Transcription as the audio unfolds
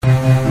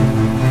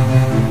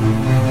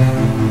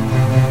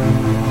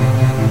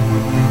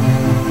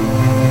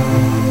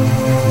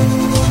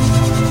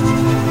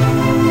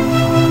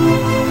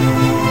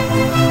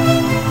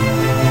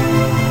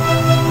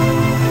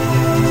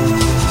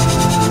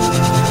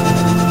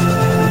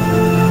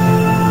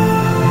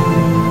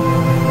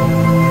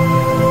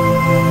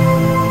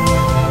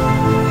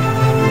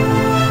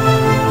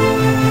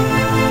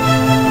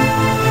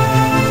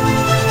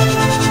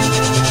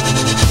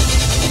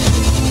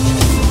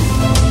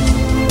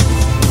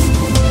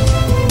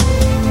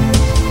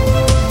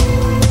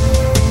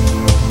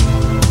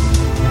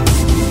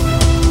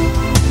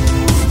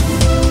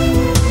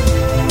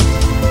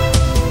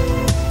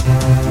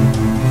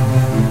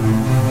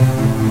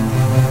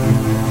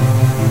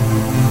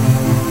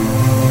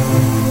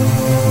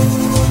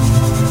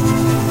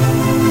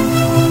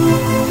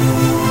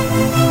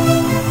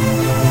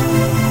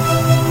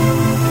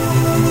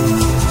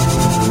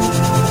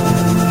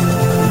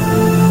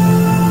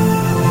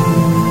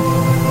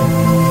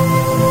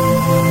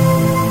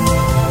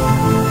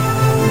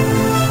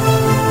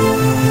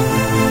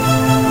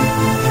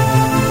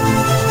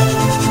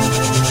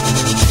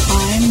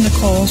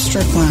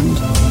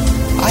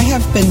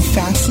been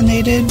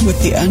fascinated with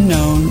the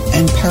unknown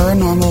and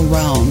paranormal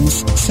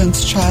realms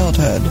since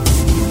childhood.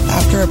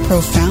 After a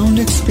profound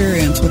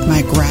experience with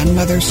my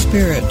grandmother's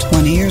spirit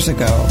 20 years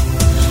ago,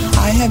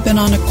 I have been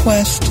on a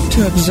quest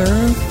to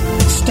observe,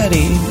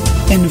 study,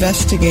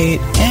 investigate,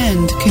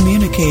 and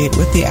communicate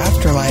with the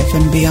afterlife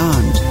and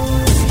beyond.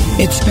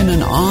 It's been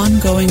an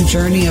ongoing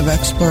journey of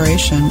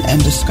exploration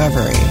and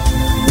discovery,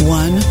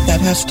 one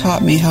that has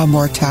taught me how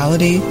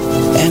mortality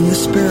and the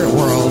spirit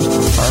world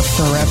are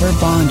forever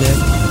bonded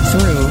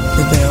through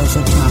the veils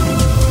of time.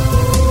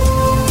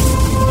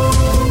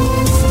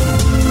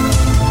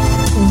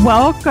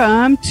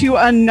 Welcome to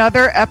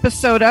another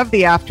episode of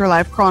the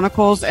Afterlife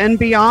Chronicles and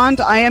Beyond.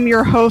 I am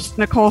your host,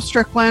 Nicole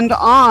Strickland,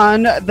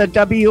 on the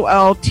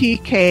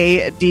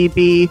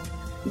WLTKDB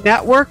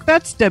network.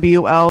 That's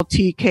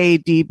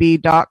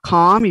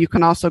WLTKDB.com. You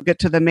can also get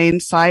to the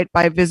main site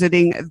by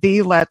visiting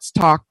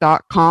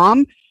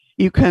theletstalk.com.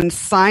 You can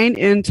sign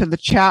into the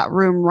chat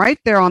room right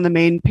there on the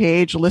main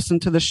page, listen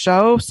to the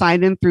show,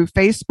 sign in through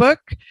Facebook,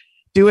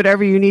 do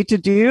whatever you need to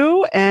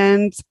do,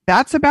 and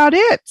that's about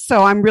it.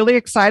 So I'm really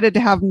excited to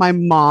have my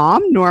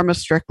mom, Norma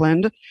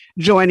Strickland,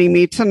 joining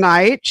me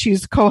tonight.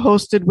 She's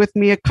co-hosted with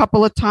me a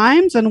couple of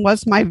times and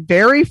was my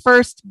very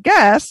first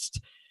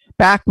guest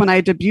back when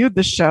I debuted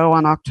the show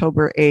on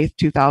October 8th,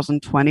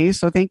 2020.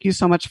 So thank you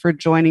so much for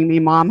joining me,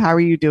 Mom. How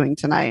are you doing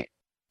tonight?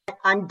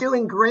 I'm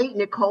doing great,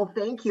 Nicole.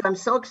 Thank you. I'm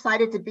so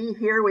excited to be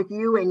here with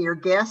you and your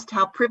guest.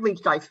 How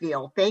privileged I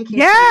feel. Thank you.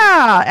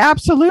 Yeah,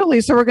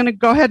 absolutely. So we're going to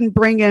go ahead and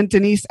bring in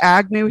Denise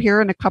Agnew here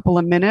in a couple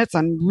of minutes.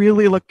 I'm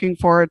really looking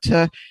forward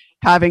to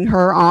having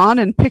her on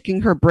and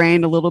picking her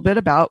brain a little bit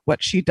about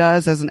what she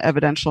does as an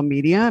evidential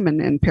medium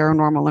and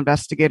paranormal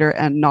investigator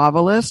and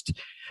novelist.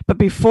 But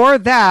before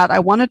that, I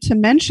wanted to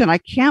mention, I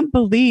can't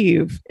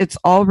believe it's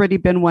already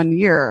been 1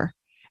 year,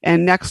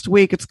 and next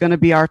week it's going to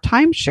be our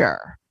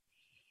timeshare.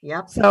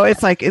 Yep. So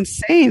it's like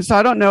insane. So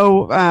I don't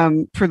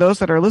know, for those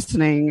that are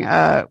listening,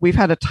 we've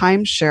had a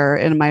timeshare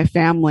in my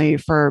family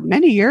for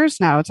many years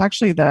now. It's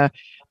actually the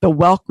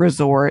Welk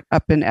Resort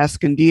up in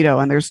Escondido,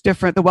 and the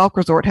Welk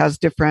Resort has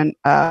different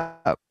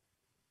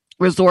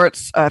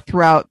resorts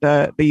throughout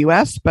the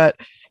U.S. But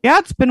yeah,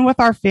 it's been with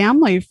our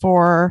family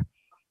for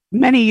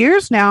many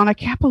years now, and I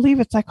can't believe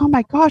it's like, oh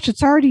my gosh,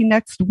 it's already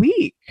next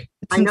week.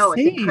 It's know,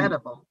 insane. it's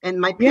incredible. And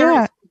my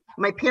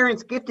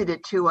parents gifted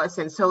it to us,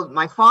 and so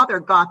my father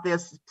got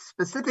this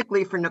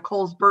specifically for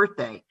Nicole's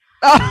birthday.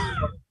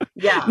 Oh,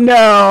 yeah. No,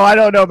 I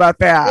don't know about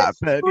that. It's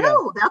but true. Yeah.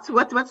 That's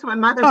what my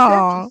mother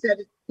said. She said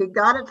he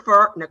got it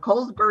for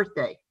Nicole's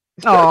birthday.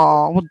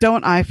 Oh, well,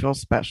 don't I feel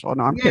special?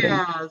 No, I'm kidding.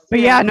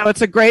 But yeah, no,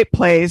 it's a great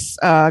place.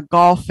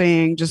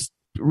 Golfing, just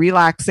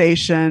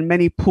relaxation,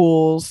 many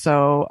pools.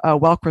 So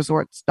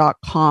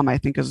welkresorts.com, I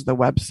think, is the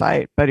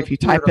website. But if you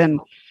type in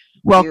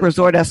Welk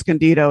Resort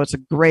Escondido, it's a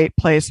great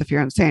place if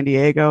you're in San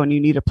Diego and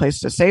you need a place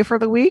to stay for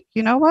the week.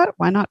 You know what?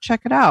 Why not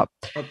check it out?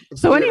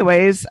 So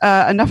anyways,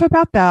 enough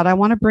about that. I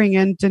want to bring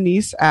in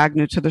Denise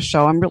Agnew to the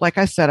show. Like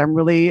I said, I'm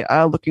really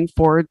looking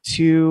forward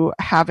to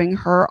having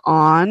her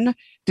on.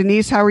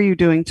 Denise, how are you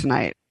doing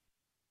tonight?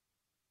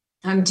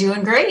 I'm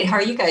doing great. How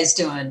are you guys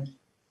doing?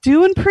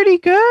 Doing pretty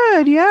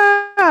good.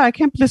 Yeah. I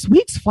can't believe this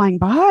week's flying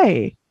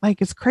by. Like,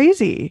 it's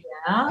crazy.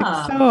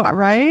 Yeah. So,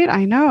 right?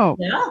 I know.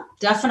 Yeah,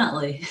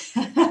 definitely.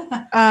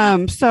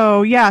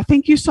 So yeah,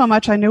 thank you so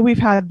much. I know we've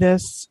had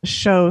this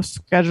show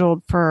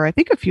scheduled for, I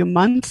think, a few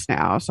months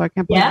now. So I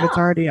can't believe it's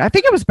already, I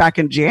think it was back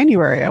in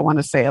January, I want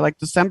to say, like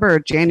December or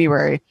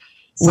January,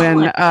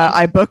 when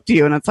I booked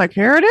you, and it's like,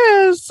 here it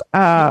is.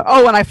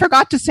 And I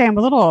forgot to say, I'm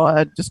a little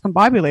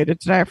discombobulated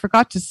today. I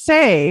forgot to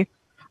say,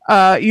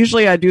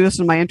 usually I do this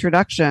in my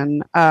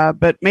introduction,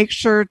 but make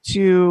sure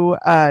to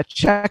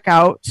check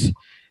out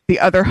the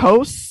other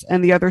hosts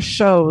and the other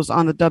shows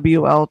on the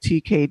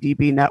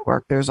WLTKDB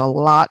network. There's a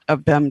lot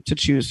of them to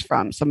choose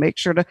from, so make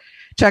sure to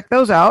check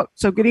those out.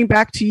 So getting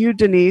back to you,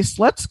 Denise,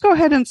 let's go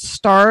ahead and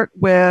start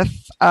with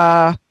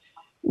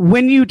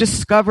when you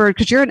discovered,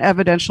 because you're an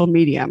evidential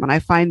medium, and I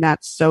find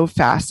that so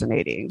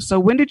fascinating. So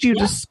when did you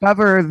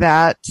discover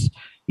that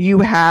you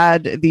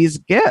had these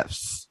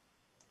gifts?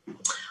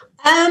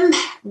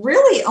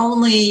 Really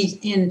only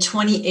in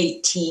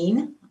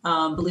 2018,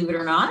 believe it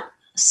or not.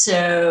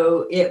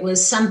 So it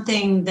was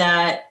something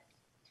that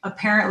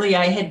apparently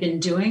I had been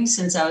doing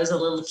since I was a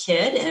little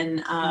kid,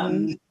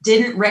 and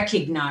didn't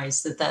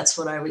recognize that that's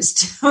what I was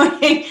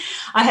doing.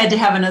 I had to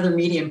have another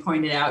medium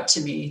point it out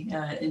to me.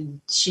 And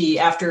she,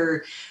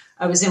 after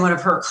I was in one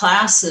of her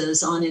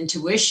classes on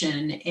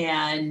intuition,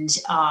 and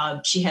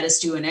she had us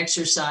do an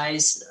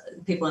exercise,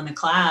 people in the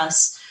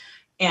class.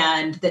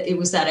 And it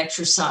was that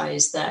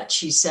exercise that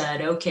she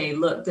said, okay,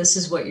 look, this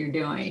is what you're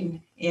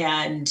doing.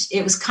 And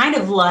it was kind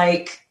of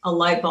like a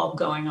light bulb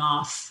going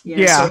off. You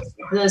know? Yeah. So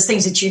those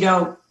things that you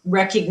don't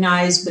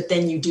recognize, but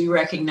then you do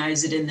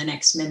recognize it in the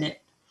next minute.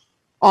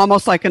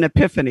 Almost like an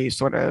epiphany,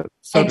 sort of.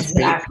 So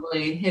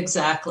exactly.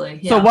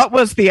 Yeah. So what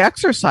was the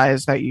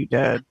exercise that you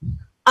did?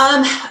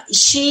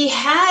 She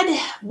had,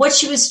 what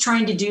she was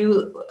trying to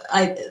do,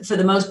 for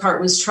the most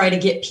part, was try to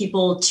get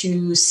people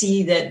to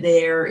see that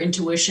their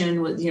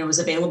intuition was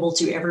available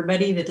to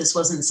everybody, that this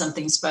wasn't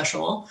something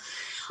special.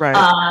 Right.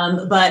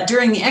 But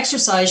during the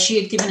exercise,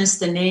 she had given us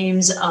the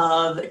names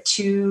of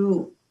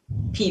two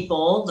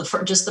people,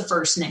 just the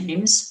first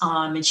names.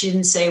 And she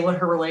didn't say what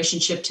her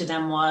relationship to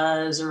them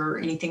was or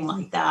anything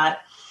like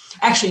that.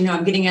 Actually, no,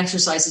 I'm getting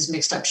exercises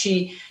mixed up.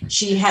 She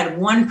had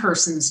one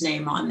person's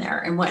name on there.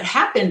 And what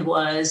happened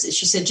was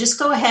she said, just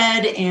go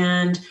ahead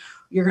and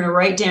you're going to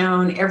write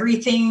down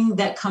everything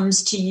that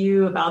comes to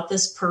you about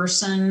this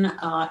person,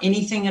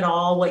 anything at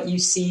all, what you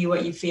see,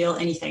 what you feel,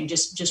 anything.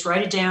 Just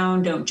write it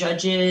down. Don't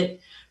judge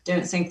it.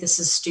 Don't think this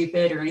is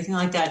stupid or anything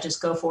like that.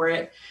 Just go for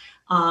it.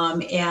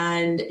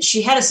 And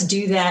she had us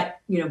do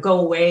that, go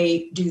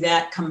away, do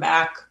that, come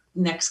back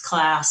next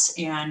class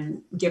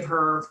and give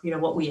her,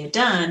 what we had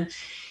done.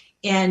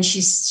 And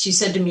she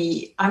said to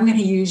me, I'm going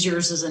to use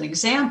yours as an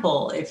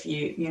example if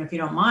you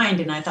don't mind.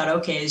 And I thought,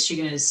 okay, is she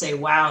going to say,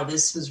 wow,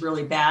 this was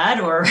really bad,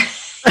 or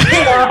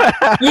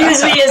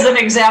use me as an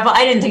example?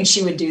 I didn't think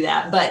she would do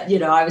that, but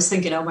I was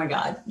thinking, oh my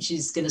God,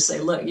 she's going to say,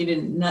 look, you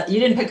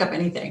didn't pick up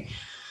anything.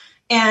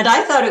 And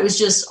I thought it was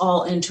just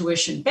all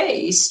intuition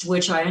based,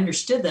 which I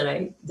understood that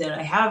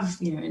I have,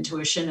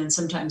 intuition. And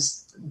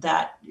sometimes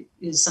that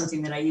is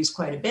something that I use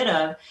quite a bit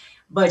of.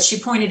 But she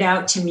pointed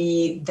out to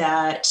me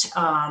that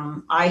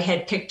I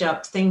had picked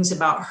up things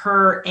about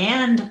her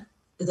and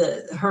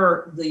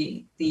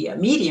the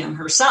medium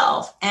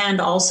herself, and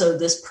also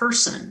this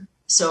person.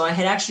 So I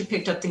had actually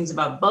picked up things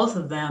about both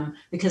of them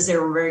because they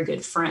were very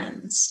good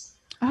friends.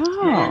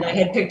 Oh. And I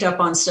had picked up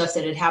on stuff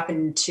that had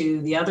happened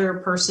to the other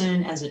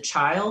person as a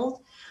child.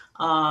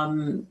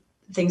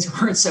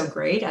 Things weren't so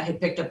great. I had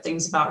picked up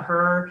things about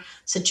her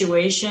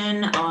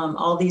situation,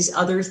 all these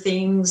other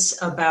things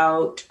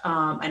about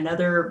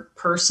another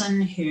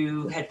person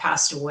who had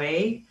passed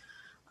away,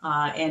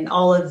 and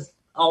all of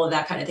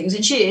that kind of things.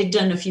 And she had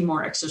done a few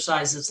more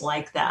exercises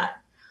like that,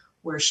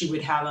 where she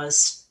would have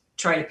us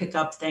try to pick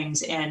up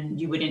things,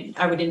 and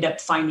I would end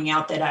up finding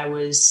out that I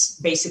was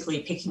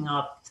basically picking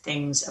up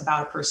things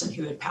about a person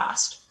who had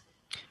passed.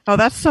 Oh,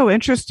 that's so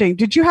interesting.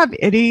 Did you have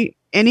any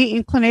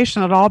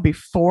inclination at all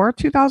before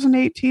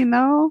 2018,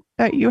 though,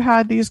 that you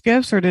had these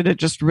gifts, or did it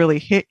just really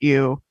hit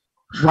you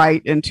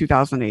right in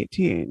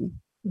 2018?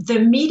 The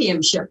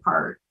mediumship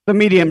part. The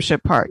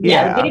mediumship part,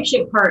 yeah. The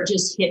mediumship part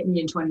just hit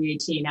me in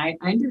 2018. I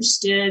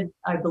understood,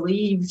 I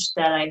believed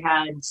that I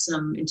had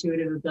some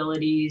intuitive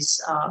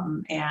abilities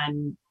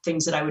and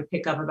things that I would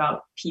pick up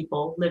about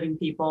people, living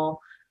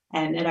people,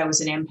 and that I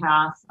was an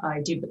empath.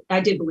 I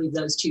did believe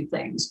those two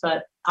things,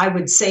 but I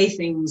would say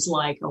things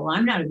like, oh,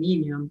 I'm not a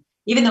medium.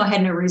 Even though I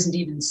had no reason to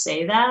even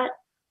say that,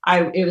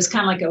 it was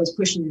kind of like I was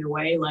pushing it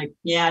away. Like,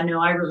 yeah, no,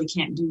 I really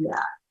can't do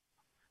that.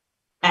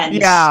 And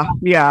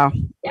yeah.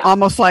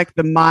 Almost like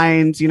the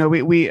minds,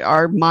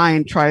 our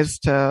mind tries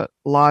to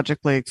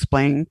logically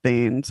explain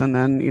things. And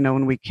then,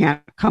 when we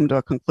can't come to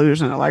a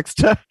conclusion, it likes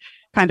to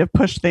kind of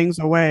push things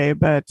away.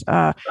 But,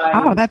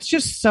 right. That's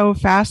just so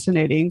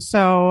fascinating.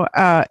 So,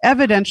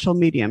 evidential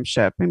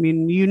mediumship. I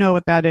mean, you know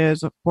what that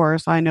is, of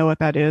course. I know what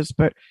that is.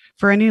 But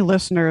for any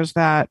listeners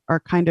that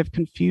are kind of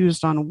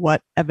confused on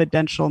what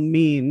evidential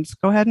means,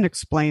 go ahead and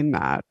explain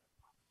that.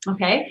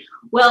 Okay.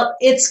 Well,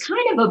 it's kind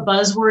of a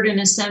buzzword in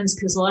a sense,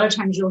 because a lot of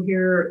times you'll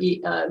hear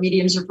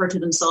mediums refer to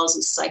themselves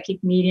as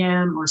psychic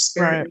medium or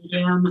spirit right.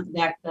 medium.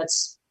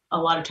 That's a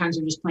lot of times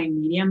they're just plain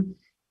medium.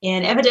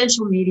 And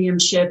evidential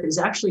mediumship is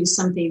actually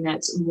something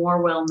that's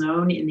more well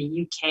known in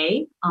the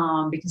UK,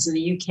 because in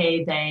the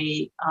UK,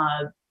 they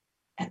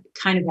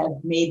kind of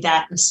have made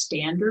that a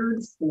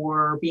standard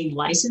for being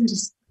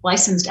licensed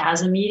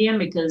as a medium,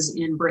 because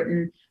in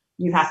Britain,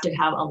 you have to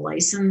have a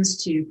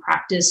license to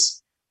practice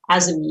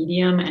as a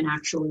medium and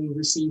actually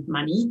receive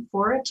money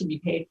for it, to be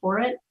paid for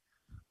it.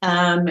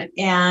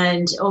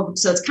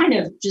 So it's kind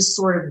of just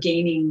sort of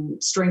gaining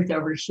strength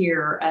over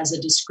here as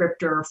a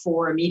descriptor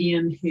for a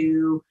medium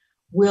who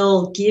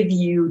will give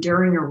you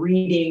during a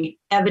reading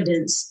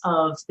evidence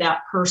of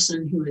that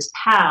person who has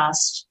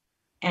passed.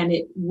 And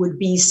it would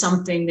be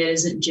something that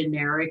isn't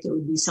generic. It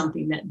would be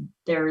something that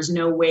there is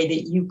no way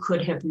that you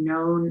could have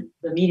known,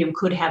 the medium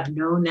could have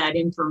known that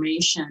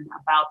information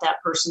about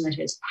that person that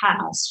has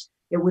passed.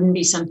 It wouldn't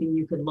be something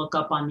you could look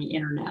up on the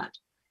internet.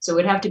 So it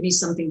would have to be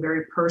something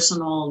very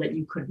personal that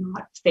you could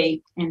not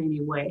fake in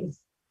any way.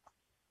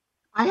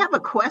 I have a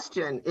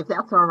question, if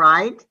that's all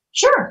right.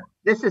 Sure.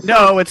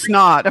 No, it's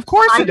not. Of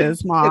course it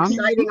is, Mom.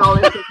 Exciting, all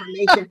this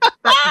information.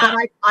 but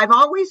I've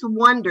always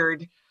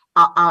wondered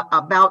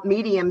about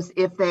mediums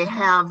if they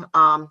have,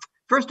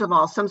 first of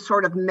all, some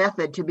sort of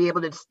method to be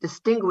able to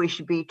distinguish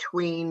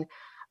between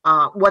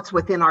what's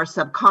within our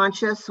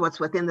subconscious, what's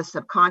within the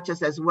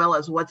subconscious, as well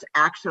as what's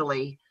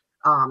actually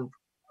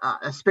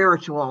a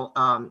spiritual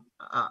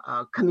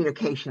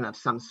communication of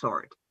some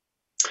sort.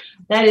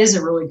 That is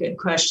a really good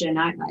question.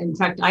 In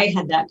fact, I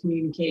had that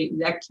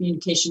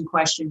communication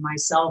question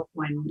myself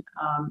when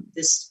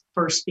this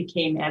first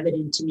became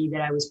evident to me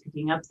that I was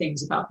picking up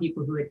things about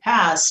people who had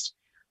passed.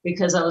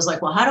 because I was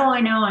like, well, how do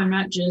I know I'm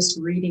not just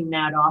reading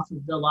that off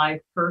of the live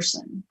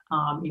person?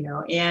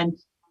 And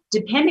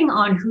depending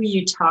on who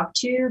you talk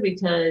to,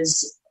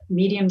 because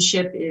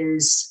mediumship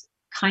is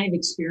kind of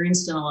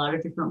experienced in a lot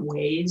of different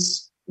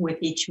ways with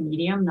each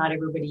medium. Not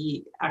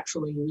everybody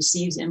actually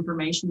receives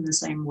information the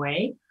same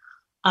way.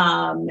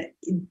 A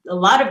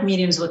lot of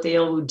mediums, what they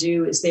will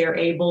do is they are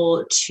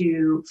able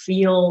to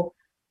feel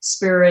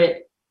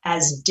spirit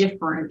as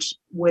different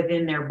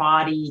within their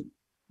body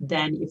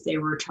than if they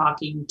were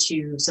talking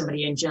to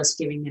somebody and just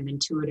giving them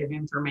intuitive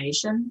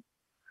information.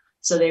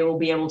 So they will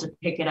be able to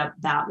pick it up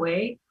that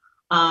way.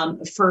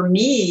 For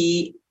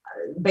me,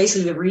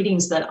 basically the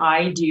readings that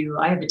I do,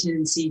 I have a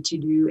tendency to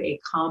do a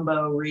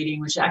combo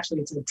reading, which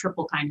actually it's a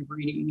triple kind of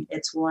reading.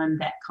 It's one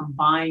that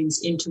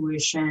combines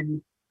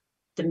intuition,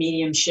 the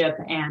mediumship,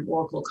 and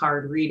oracle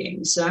card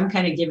reading. So I'm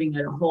kind of giving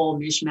it a whole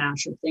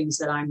mishmash of things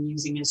that I'm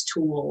using as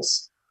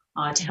tools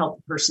to help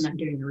the person I'm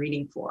doing the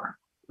reading for.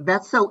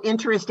 That's so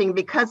interesting,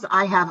 because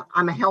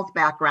I'm a health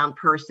background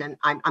person.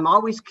 I'm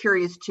always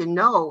curious to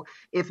know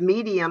if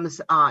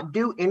mediums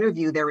do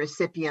interview their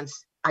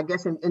recipients, I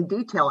guess, in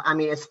detail. I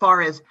mean, as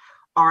far as,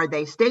 are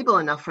they stable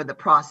enough for the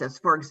process?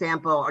 For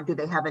example, or do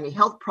they have any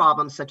health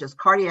problems such as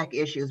cardiac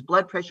issues,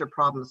 blood pressure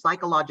problems,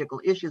 psychological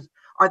issues?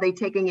 Are they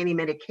taking any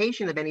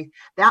medication of any?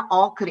 That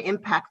all could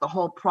impact the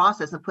whole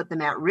process and put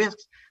them at risk.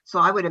 So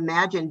I would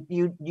imagine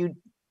you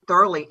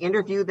thoroughly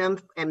interview them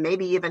and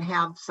maybe even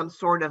have some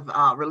sort of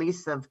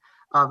release of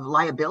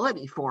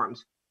liability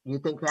forms. You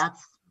think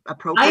that's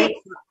appropriate?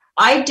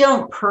 I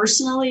don't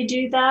personally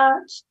do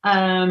that.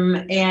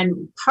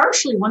 And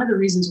partially one of the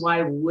reasons why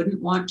I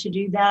wouldn't want to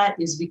do that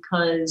is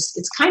because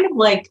it's kind of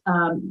like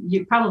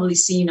you've probably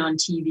seen on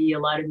TV a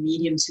lot of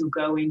mediums who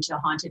go into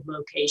haunted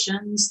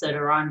locations that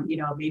are on,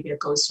 maybe a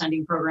ghost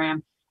hunting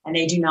program, and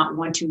they do not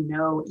want to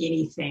know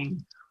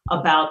anything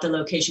about the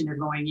location they're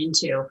going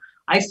into.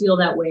 I feel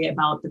that way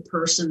about the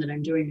person that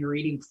I'm doing the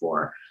reading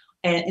for.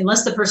 And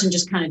unless the person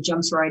just kind of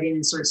jumps right in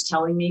and starts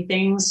telling me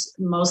things,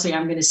 mostly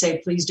I'm going to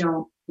say, please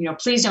don't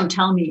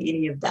tell me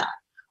any of that,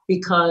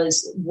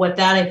 because what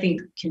that I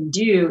think can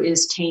do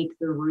is taint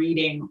the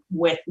reading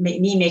with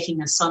me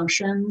making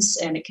assumptions,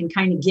 and it can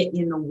kind of get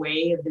in the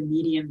way of the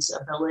medium's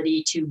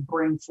ability to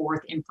bring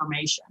forth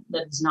information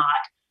that is not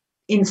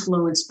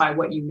influenced by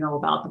what you know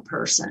about the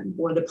person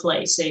or the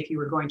place, say if you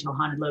were going to a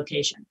haunted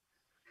location.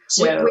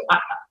 So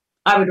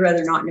I would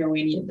rather not know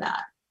any of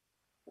that.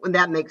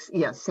 That makes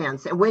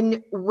sense.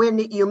 When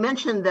you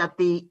mentioned that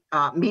the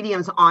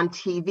mediums on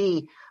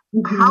TV,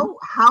 mm-hmm.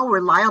 how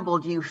reliable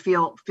do you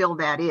feel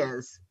that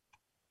is?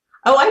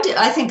 Oh,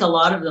 I think a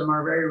lot of them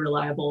are very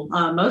reliable.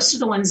 Most of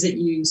the ones that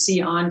you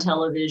see on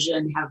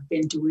television have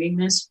been doing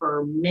this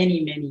for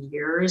many, many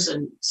years,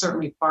 and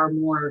certainly far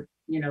more,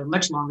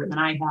 much longer than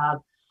I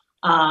have.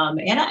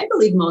 And I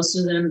believe most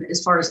of them,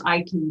 as far as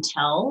I can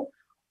tell,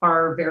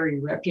 are very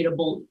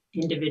reputable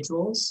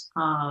individuals.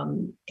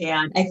 And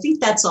I think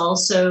that's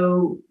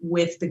also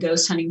with the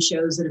ghost hunting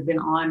shows that have been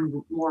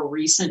on more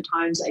recent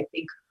times. I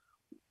think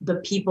the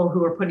people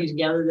who are putting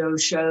together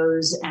those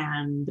shows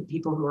and the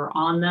people who are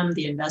on them,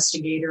 the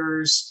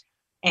investigators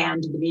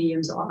and the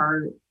mediums,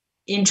 are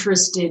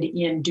interested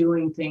in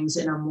doing things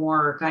in a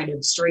more kind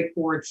of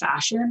straightforward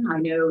fashion. I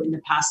know in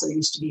the past there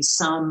used to be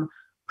some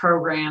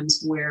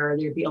programs where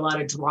there'd be a lot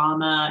of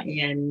drama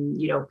and,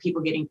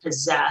 people getting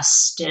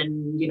possessed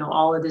and,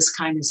 all of this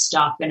kind of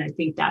stuff. And I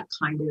think that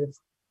kind of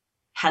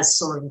has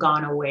sort of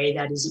gone away.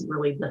 That isn't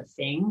really the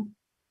thing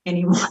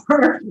anymore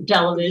for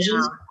television.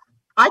 Yeah.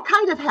 I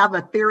kind of have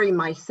a theory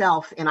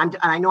myself, and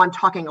I know I'm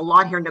talking a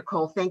lot here,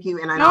 Nicole. Thank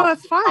you. And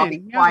that's fine. I'll be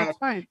quiet.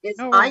 That's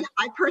fine.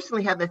 I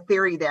personally have a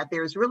theory that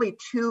there's really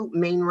two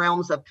main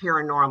realms of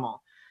paranormal.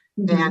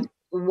 Mm-hmm. And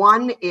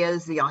one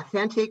is the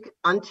authentic,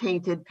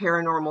 untainted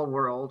paranormal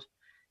world.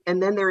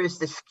 And then there is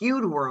the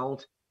skewed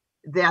world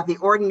that the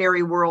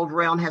ordinary world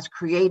realm has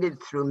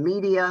created through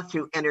media,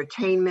 through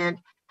entertainment,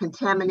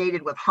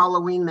 contaminated with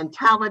Halloween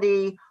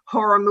mentality,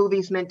 horror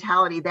movies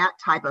mentality, that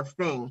type of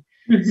thing.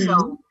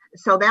 Mm-hmm.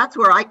 So that's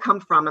where I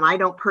come from. And I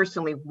don't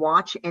personally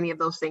watch any of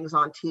those things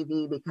on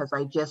TV because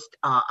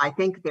I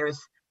think there's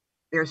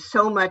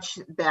so much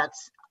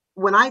that's,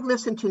 when I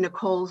listen to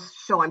Nicole's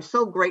show, I'm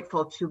so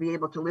grateful to be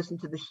able to listen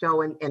to the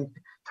show and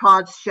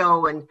Todd's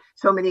show and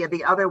so many of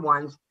the other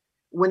ones.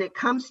 When it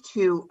comes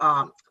to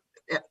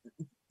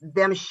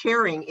them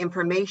sharing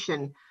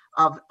information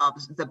of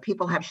the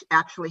people have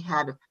actually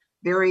had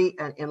very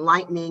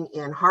enlightening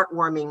and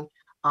heartwarming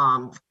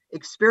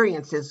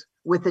experiences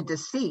with the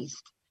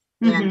deceased.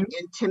 Mm-hmm. And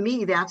to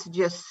me, that's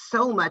just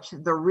so much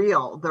the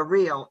real,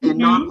 mm-hmm. and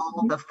not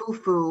all the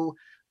foo-foo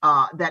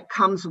that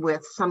comes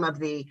with some of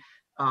the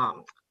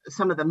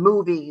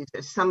movies,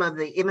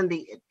 even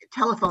the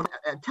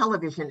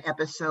television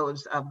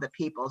episodes of the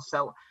people.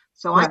 So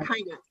right.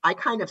 I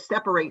kind of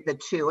separate the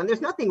two, and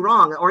there's nothing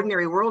wrong. The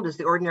ordinary world is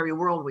the ordinary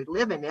world. We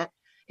live in it.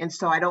 And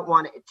so I don't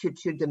want it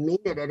to demean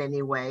it in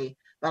any way,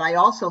 but I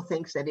also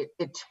think that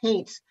it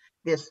taints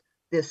this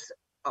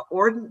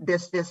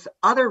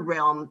other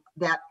realm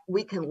that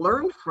we can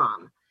learn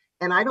from.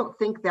 And I don't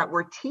think that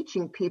we're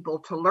teaching people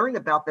to learn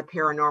about the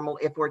paranormal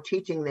if we're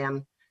teaching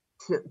them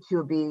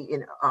to be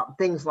in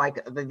things like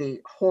the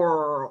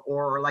horror,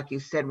 or like you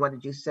said, what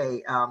did you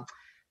say a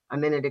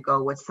minute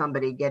ago, with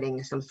somebody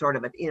getting some sort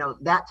of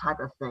that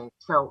type of thing.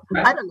 So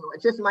right. I don't know.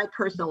 It's just my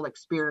personal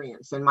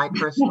experience and my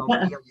personal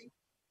feeling.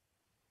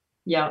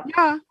 Yeah.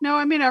 Yeah. No,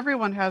 I mean,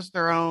 everyone has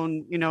their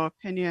own,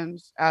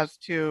 opinions as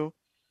to,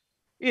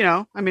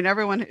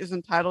 everyone is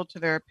entitled to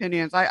their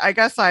opinions. I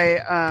guess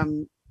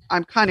I'm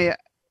kind of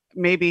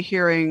maybe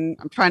I'm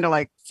trying to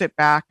like sit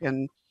back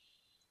and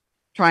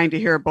trying to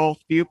hear both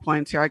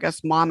viewpoints here. I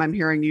guess, Mom, I'm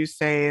hearing you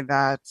say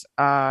that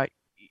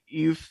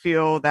you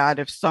feel that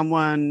if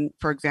someone,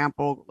 for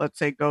example, let's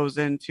say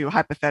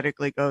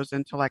hypothetically goes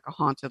into like a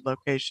haunted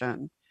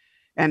location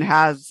and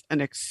has an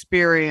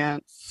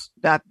experience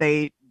that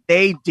they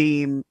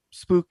deem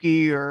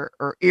spooky or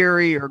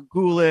eerie or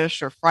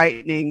ghoulish or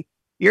frightening,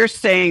 you're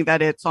saying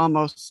that it's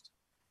almost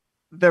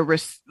they're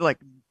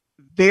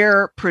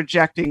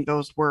projecting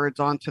those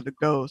words onto the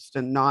ghost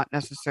and not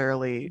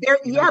necessarily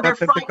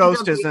the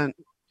ghost isn't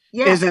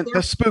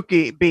the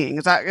spooky being.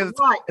 Is that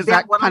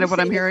kind of what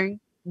I'm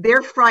hearing?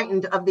 They're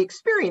frightened of the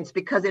experience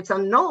because it's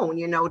unknown,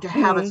 to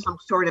have some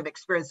sort of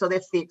experience. So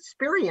that's the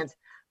experience.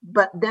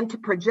 But then to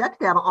project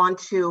that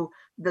onto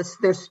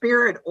their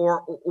spirit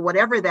or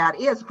whatever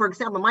that is. For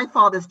example, my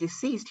father's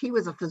deceased. He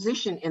was a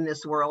physician in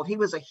this world. He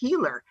was a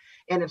healer.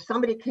 And if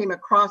somebody came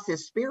across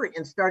his spirit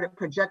and started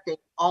projecting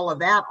all of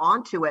that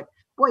onto it,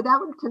 boy,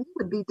 that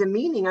would be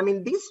demeaning. I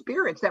mean, these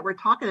spirits that we're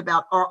talking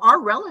about are our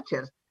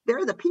relatives.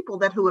 They're the people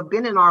who have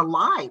been in our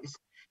lives.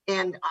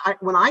 And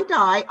when I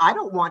die, I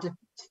don't want to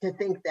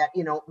think that,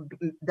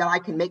 that I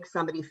can make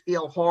somebody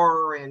feel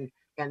horror and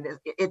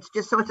it's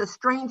just, so it's a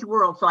strange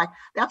world. So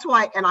that's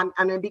why, and I'm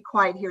going to be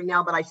quiet here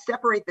now, but I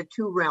separate the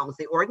two realms.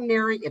 The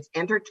ordinary, it's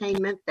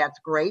entertainment. That's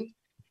great.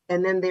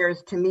 And then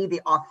there's, to me, the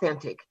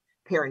authentic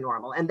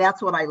paranormal. And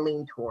that's what I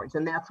lean towards.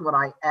 And that's what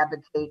I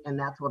advocate. And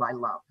that's what I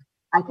love.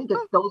 I think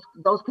it's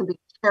those can be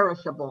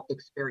cherishable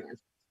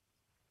experiences.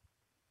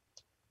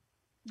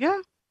 Yeah.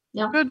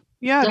 Yeah. Good.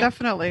 Yeah,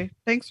 definitely.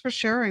 Thanks for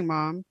sharing,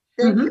 Mom.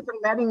 Thank you for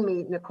letting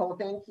me, Nicole.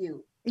 Thank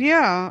you.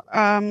 Yeah.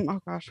 Oh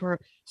gosh.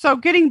 So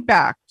getting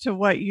back to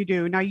what you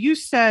do now, you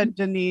said,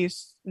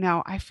 Denise,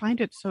 now I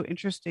find it so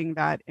interesting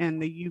that in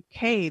the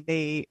UK,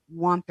 they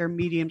want their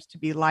mediums to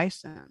be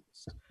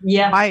licensed.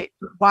 Yeah.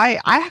 Why?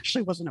 I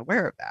actually wasn't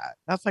aware of that.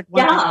 That's like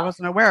one thing I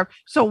wasn't aware of.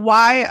 So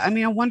why? I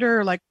mean, I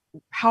wonder, like,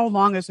 how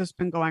long has this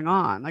been going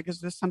on? Like,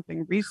 is this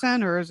something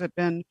recent, or has it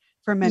been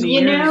for many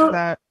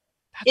years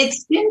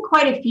It's been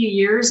quite a few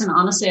years, and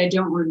honestly, I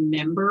don't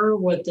remember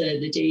what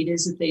the date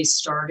is that they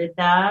started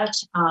that.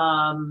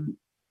 All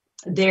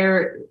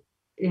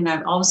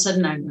of a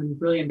sudden, I'm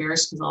really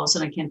embarrassed because all of a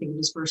sudden I can't think of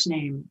his first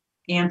name.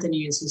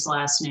 Anthony is his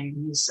last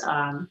name. He's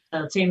a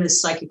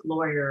famous psychic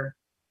lawyer.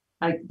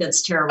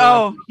 That's terrible.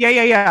 Oh,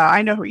 yeah.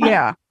 I know who.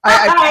 Yeah,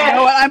 I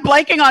know. I'm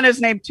blanking on his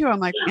name too. I'm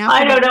like, Anthony,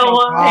 I don't know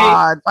why.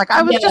 God. Like,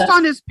 I was just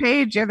on his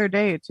page the other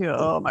day too.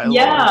 Oh my Lord.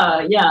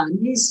 Yeah.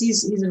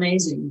 He's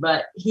amazing.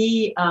 But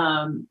he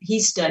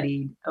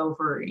studied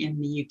over in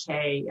the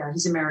UK.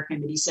 He's American,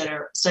 but he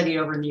studied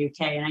over in the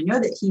UK. And I know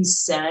that he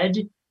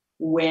said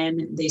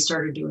when they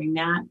started doing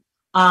that,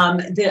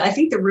 I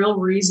think the real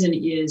reason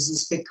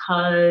is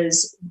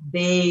because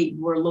they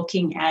were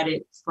looking at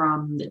it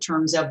from the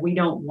terms of, we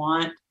don't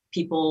want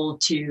people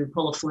to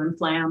pull a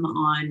flim-flam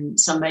on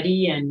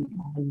somebody and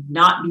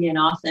not be an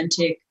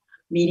authentic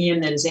medium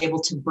that is able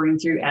to bring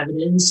through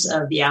evidence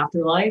of the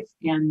afterlife.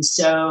 And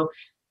so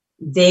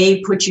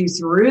they put you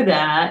through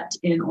that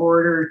in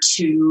order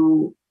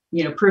to,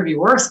 prove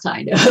your worth,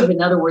 kind of,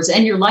 in other words,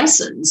 and you're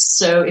licensed.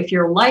 So if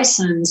you're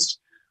licensed,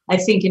 I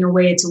think in a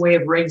way it's a way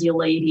of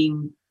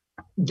regulating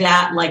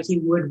that, like you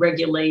would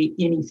regulate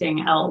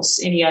anything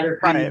else, any other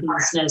kind of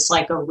business,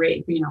 like a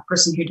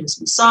person who does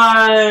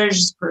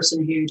massage,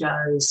 person who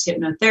does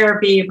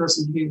hypnotherapy, a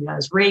person who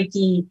does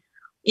Reiki,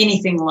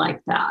 anything like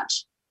that.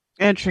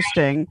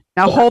 Interesting.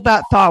 Now hold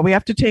that thought. We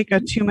have to take a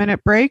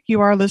 2-minute break.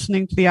 You are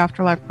listening to the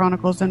Afterlife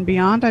Chronicles and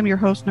Beyond. I'm your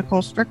host,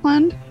 Nicole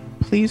Strickland.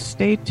 Please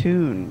stay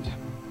tuned.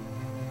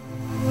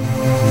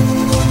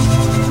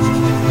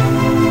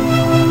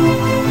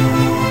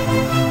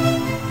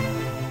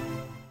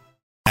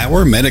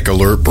 Our Medic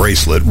Alert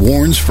bracelet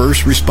warns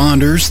first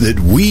responders that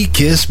we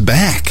kiss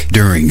back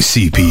during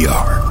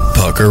CPR.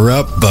 Pucker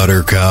up,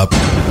 Buttercup.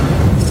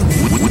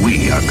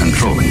 We are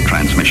controlling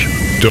transmission.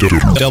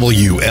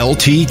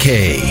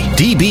 WLTK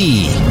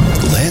DB.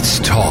 Let's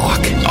talk.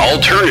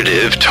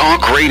 Alternative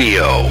Talk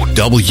Radio.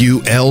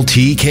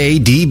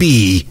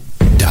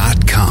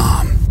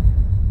 WLTKDB.com.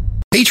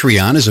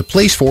 Patreon is a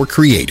place for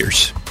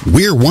creators.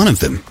 We're one of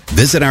them.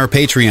 Visit our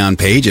Patreon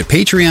page at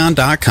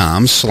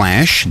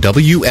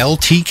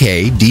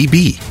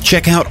patreon.com/WLTKDB.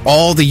 Check out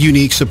all the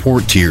unique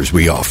support tiers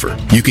we offer.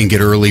 You can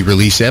get early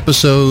release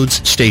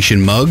episodes,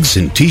 station mugs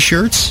and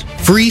t-shirts,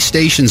 free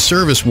station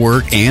service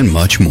work, and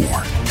much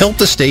more. Help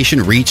the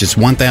station reach its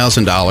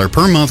 $1,000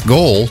 per month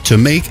goal to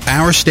make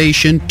our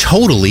station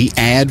totally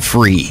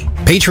ad-free.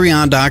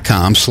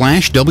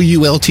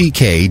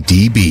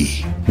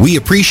 Patreon.com/WLTKDB. We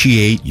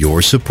appreciate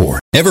your support.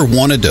 Ever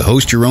wanted to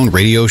host your own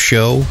radio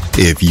show?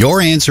 If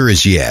your answer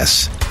is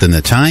yes, then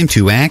the time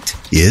to act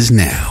is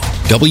now.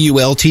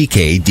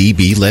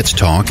 WLTK-DB Let's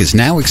Talk is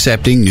now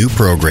accepting new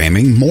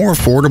programming more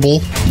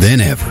affordable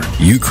than ever.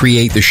 You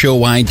create the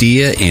show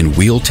idea and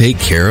we'll take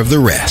care of the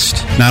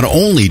rest. Not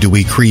only do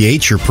we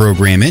create your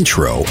program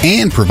intro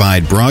and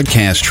provide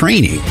broadcast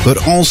training,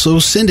 but also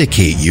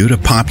syndicate you to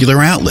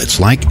popular outlets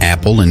like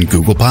Apple and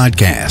Google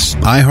Podcasts,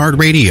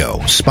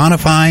 iHeartRadio,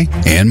 Spotify,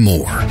 and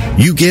more.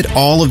 You get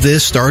all of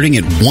this starting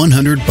at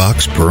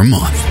 $100 per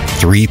month.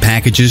 3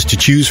 packages to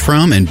choose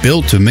from and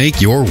built to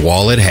make your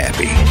wallet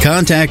happy.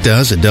 Contact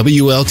us at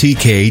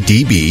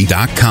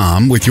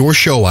WLTKDB.com with your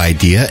show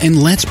idea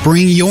and let's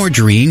bring your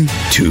dream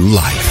to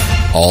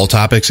life. All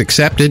topics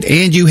accepted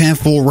and you have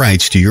full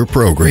rights to your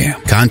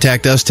program.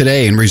 Contact us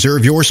today and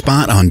reserve your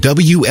spot on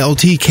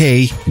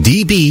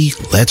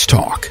WLTK-DB Let's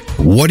Talk.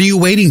 What are you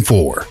waiting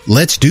for?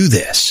 Let's do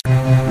this.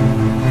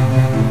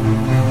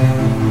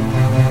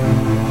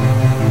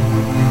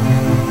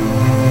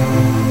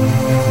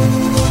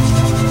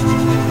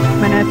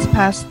 Minutes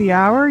past the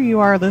hour, you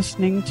are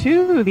listening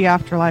to the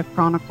Afterlife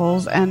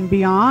Chronicles and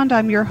Beyond.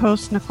 I'm your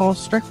host, Nicole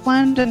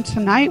Strickland, and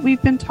tonight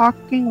we've been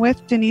talking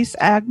with Denise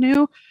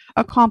Agnew,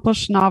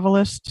 accomplished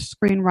novelist,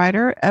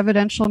 screenwriter,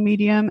 evidential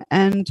medium,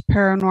 and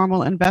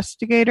paranormal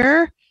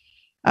investigator.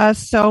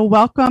 So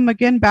welcome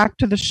again back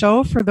to the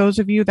show. For those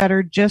of you that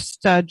are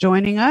just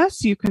joining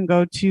us, you can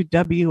go to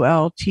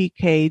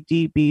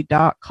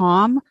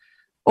WLTKDB.com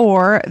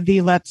or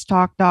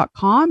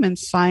theletstalk.com and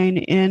sign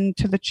in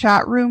to the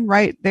chat room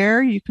right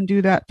there. You can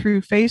do that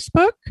through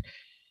Facebook.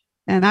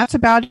 And that's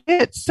about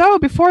it. So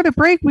before the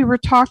break, we were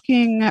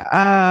talking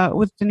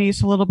with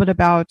Denise a little bit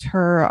about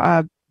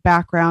her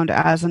background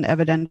as an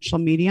evidential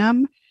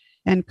medium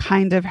and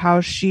kind of how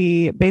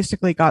she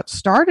basically got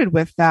started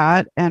with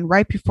that. And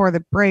right before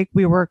the break,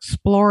 we were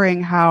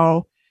exploring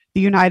how the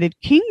United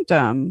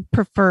Kingdom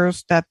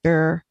prefers that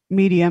their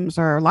mediums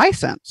are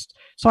licensed.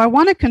 So I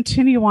want to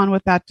continue on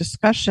with that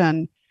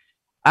discussion.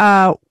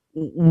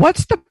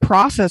 What's the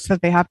process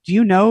that they have? Do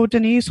you know,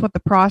 Denise, what the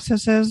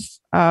process is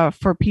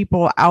for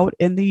people out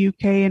in the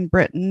UK and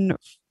Britain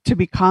to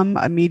become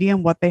a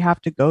medium, what they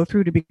have to go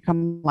through to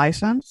become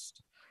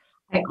licensed?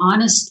 I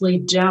honestly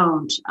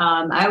don't.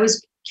 I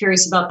was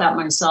curious about that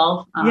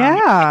myself.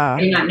 Yeah.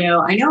 I do not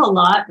know. I know a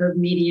lot of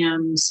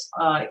mediums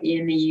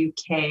in the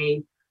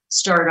UK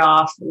start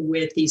off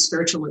with the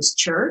Spiritualist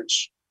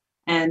Church.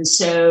 And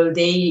so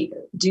they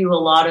do a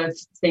lot of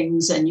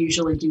things and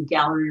usually do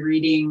gallery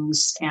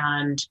readings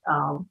and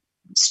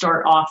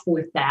start off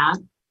with that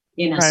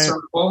in a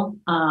circle.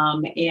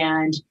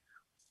 And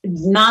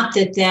not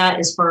that,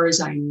 as far as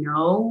I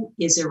know,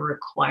 is a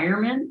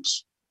requirement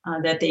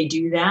that they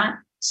do that.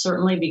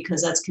 Certainly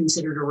because that's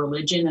considered a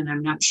religion. And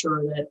I'm not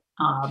sure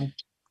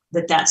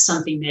that that's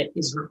something that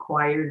is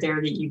required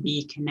there, that you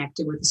be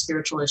connected with the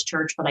Spiritualist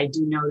Church. But I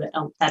do know that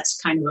that's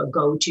kind of a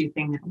go-to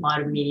thing that a lot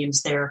of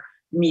mediums there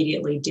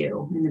immediately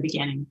do in the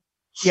beginning.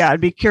 Yeah,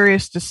 I'd be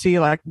curious to see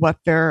like what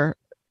their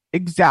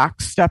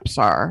exact steps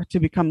are to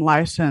become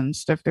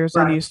licensed, if there's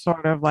any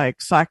sort of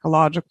like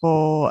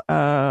psychological,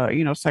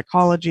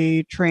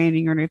 psychology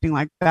training or anything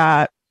like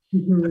that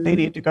that they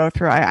need to go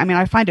through. I mean,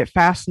 I find it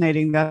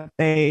fascinating that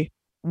they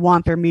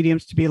want their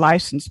mediums to be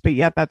licensed, but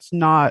yet that's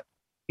not,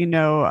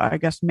 I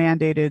guess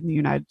mandated in the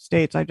United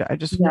States. I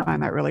just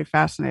find that really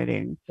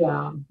fascinating.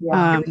 Yeah.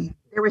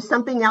 There was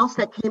something else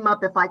that came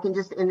up, if I can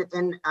just, and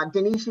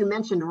Denise, you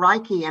mentioned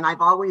Reiki, and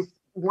I've always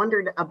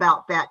wondered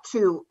about that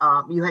too.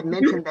 You had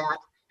mentioned that.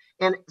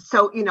 And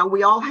so,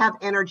 we all have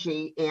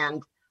energy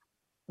and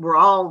we're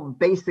all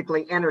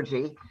basically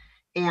energy.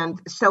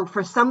 And so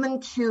for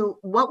someone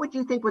what would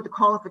you think what the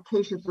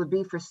qualifications would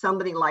be for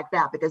somebody like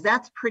that? Because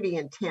that's pretty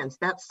intense.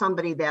 That's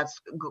somebody that's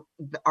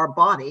our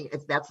body.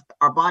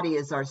 Our body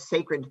is our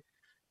sacred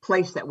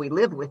place that we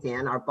live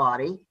within, our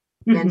body.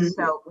 Mm-hmm. And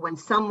so when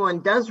someone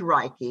does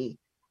Reiki,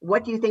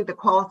 what do you think the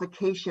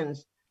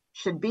qualifications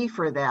should be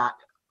for that?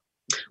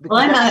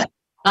 Well,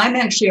 I'm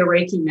actually a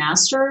Reiki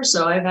master,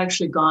 so I've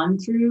actually gone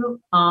through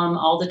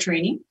all the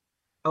training.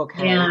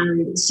 Okay.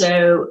 And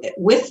so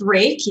with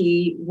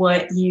Reiki,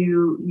 what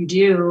you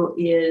do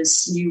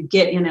is you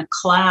get in a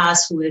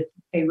class with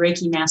a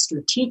Reiki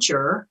master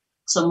teacher,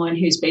 someone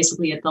who's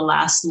basically at the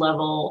last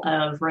level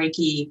of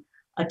Reiki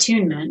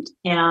attunement.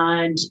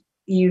 And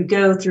you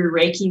go through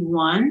Reiki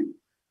 1,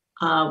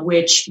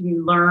 which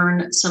you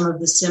learn some of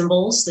the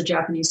symbols, the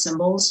Japanese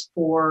symbols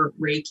for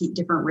Reiki,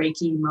 different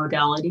Reiki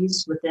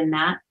modalities within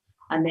that.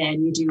 And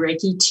then you do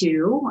Reiki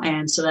 2.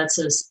 And so that's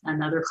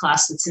another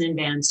class that's an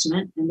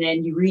advancement. And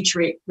then you reach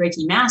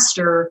Reiki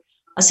Master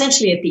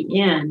essentially at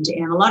the end.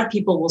 And a lot of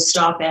people will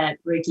stop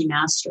at Reiki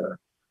Master.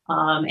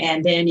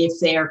 And then if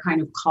they are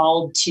kind of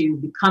called to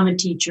become a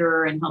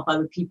teacher and help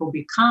other people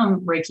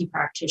become Reiki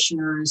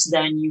practitioners,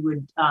 then you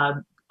would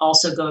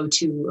also go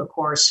to a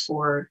course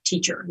for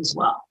teacher as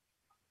well.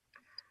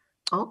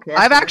 Okay.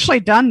 I've actually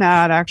done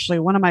that. Actually,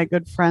 one of my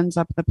good friends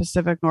up in the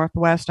Pacific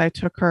Northwest, I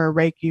took her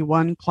Reiki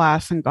 1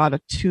 class and got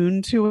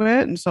attuned to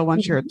it. And so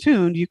once you're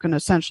attuned, you can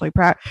essentially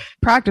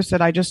practice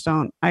it. I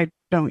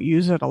don't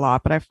use it a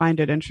lot, but I find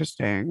it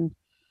interesting.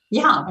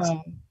 Yeah.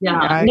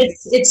 And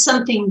it's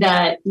something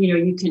that,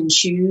 you can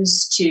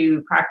choose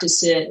to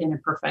practice it in a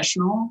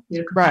professional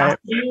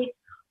capacity.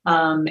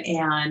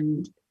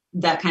 And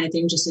that kind of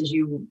thing, just as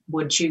you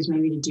would choose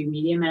maybe to do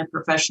medium in a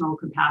professional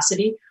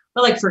capacity.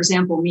 But like, for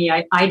example, me,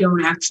 I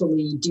don't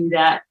actually do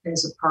that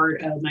as a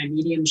part of my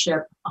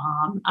mediumship.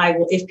 I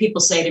will, if people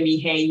say to me,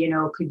 hey,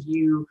 could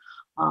you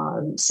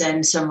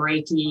send some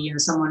Reiki,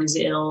 someone is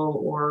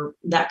ill or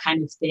that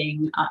kind of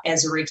thing.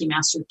 As a Reiki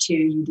master too,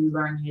 you do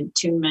learn the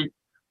attunement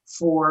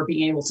for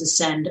being able to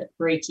send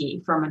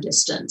Reiki from a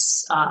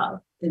distance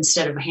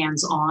instead of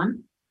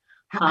hands-on.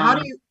 How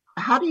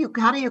do you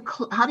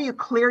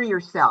clear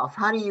yourself?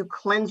 How do you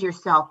cleanse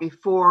yourself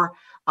before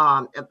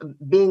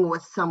being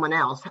with someone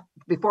else,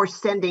 before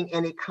sending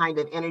any kind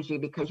of energy?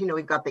 Because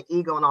we've got the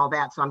ego and all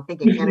that, so I'm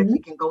thinking energy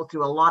can go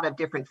through a lot of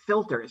different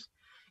filters.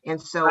 And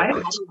so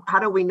how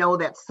do we know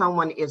that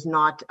someone is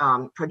not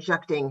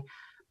projecting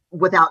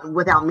without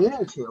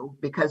meaning to,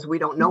 because we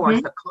don't know our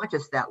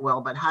subconscious that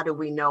well? But how do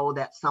we know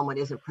that someone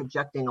isn't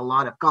projecting a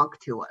lot of gunk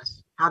to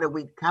us? How do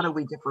we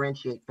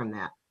differentiate from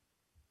that?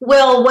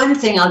 Well, one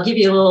thing, I'll give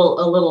you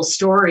a little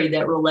story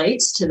that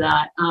relates to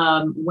that.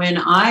 When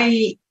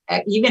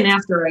even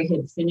after I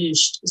had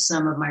finished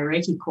some of my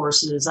Reiki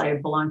courses, I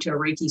belonged to a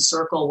Reiki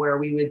circle where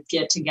we would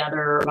get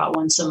together about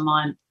once a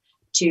month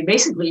to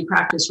basically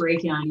practice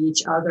Reiki on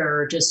each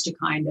other, just to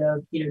kind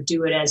of,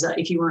 do it as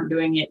if you weren't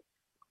doing it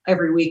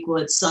every week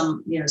with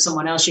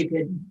someone else, you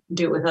could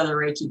do it with other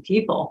Reiki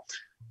people.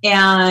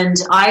 And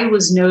I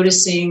was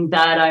noticing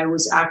that I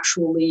was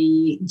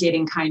actually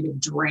getting kind of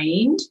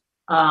drained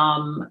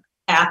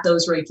at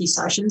those Reiki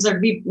sessions.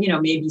 There'd be,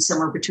 maybe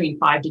somewhere between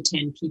 5 to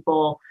 10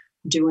 people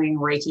doing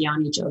Reiki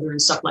on each other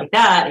and stuff like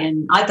that.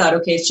 And I thought,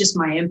 okay, it's just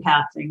my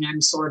empath thing.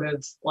 I'm sort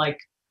of like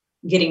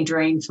getting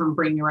drained from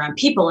bringing around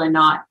people and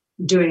not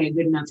doing a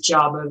good enough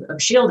job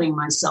of shielding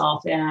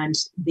myself. And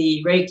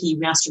the Reiki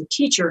master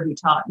teacher who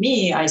taught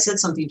me, I said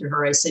something to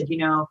her. I said,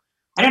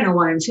 I don't know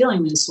why I'm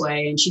feeling this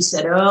way. And she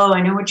said, oh,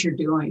 I know what you're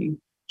doing.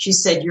 She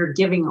said, you're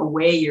giving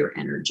away your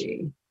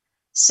energy.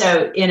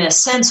 So in a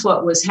sense,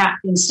 what was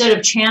instead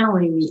of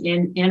channeling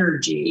the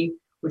energy,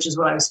 which is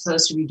what I was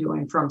supposed to be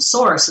doing from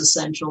source,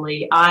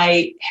 essentially,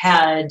 I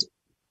had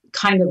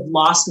kind of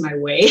lost my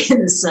way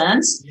in a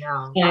sense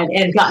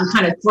and gotten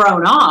kind of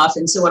thrown off.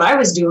 And so what I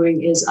was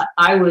doing is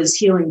I was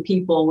healing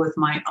people with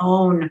my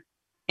own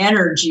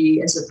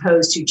energy as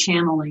opposed to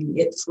channeling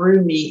it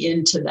through me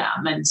into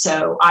them. And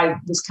so I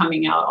was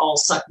coming out all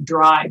sucked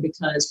dry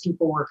because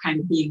people were kind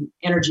of being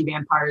energy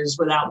vampires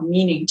without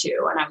meaning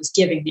to, and I was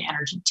giving the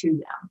energy to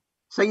them.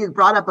 So you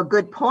brought up a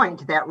good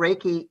point that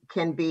Reiki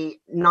can be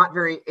not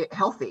very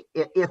healthy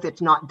if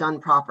it's not done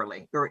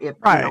properly, or if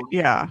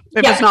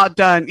it's not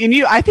done.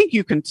 And I think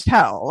you can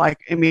tell.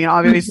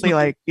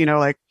 Obviously,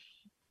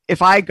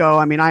 if I go,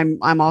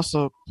 I'm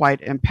also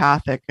quite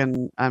empathic,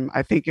 and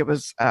I think it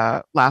was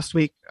last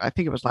week. I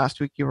think it was last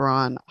week you were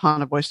on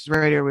Haunted Voices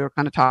Radio. We were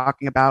kind of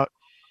talking about,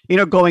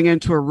 going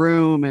into a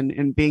room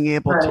and being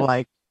able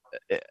to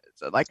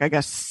I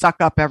guess suck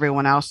up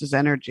everyone else's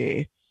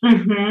energy.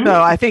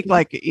 So I think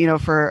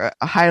for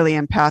a highly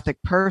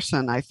empathic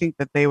person, I think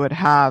that they would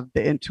have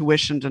the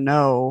intuition to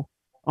know,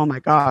 oh my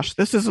gosh,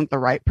 this isn't the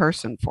right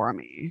person for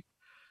me.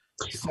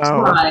 So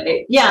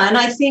yeah. And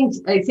I think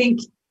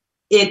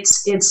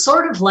it's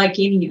sort of like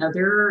any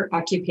other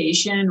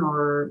occupation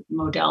or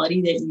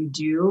modality that you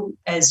do.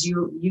 As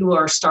you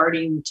are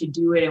starting to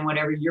do it and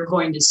whatever, you're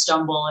going to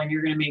stumble and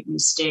you're going to make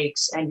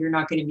mistakes and you're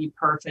not going to be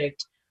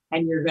perfect.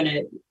 And you're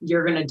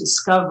gonna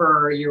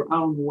discover your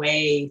own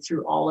way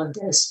through all of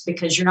this,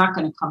 because you're not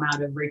going to come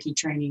out of Reiki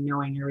training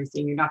knowing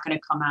everything. You're not going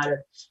to come out of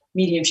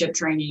mediumship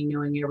training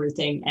knowing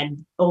everything.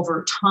 And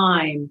over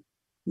time,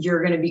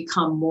 you're going to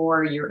become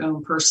more your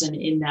own person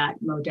in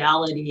that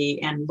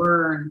modality and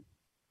learn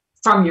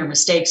from your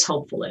mistakes,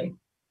 hopefully.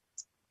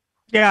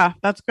 Yeah,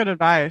 that's good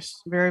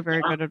advice. Very,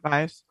 very good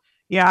advice.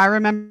 Yeah, I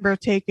remember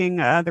taking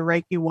the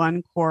Reiki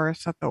 1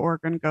 course at the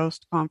Oregon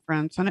Ghost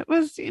Conference, and it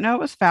was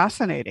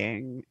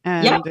fascinating.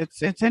 And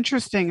it's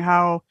interesting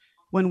how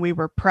when we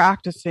were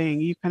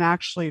practicing, you can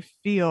actually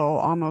feel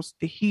almost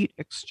the heat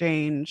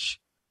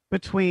exchange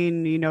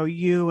between,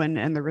 you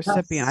and the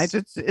recipient.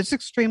 It's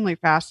extremely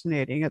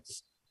fascinating. And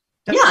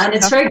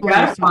it's very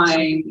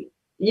gratifying.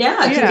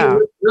 Yeah, it can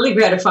be really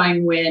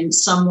gratifying when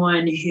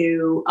someone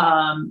who,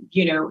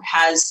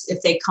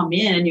 if they come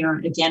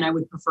in, again, I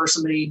would prefer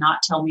somebody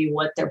not tell me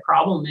what their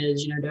problem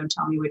is. Don't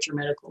tell me what your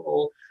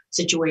medical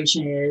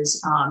situation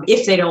is.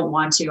 If they don't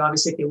want to,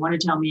 obviously, if they want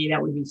to tell me,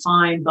 that would be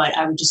fine. But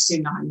I would just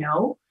soon not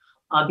know,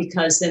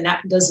 because then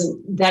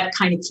that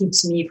kind of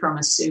keeps me from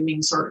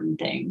assuming certain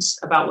things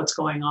about what's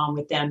going on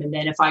with them. And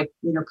then if I,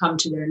 come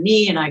to their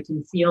knee and I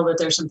can feel that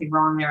there's something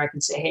wrong there, I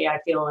can say, hey, I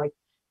feel like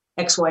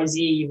XYZ,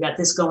 you've got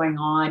this going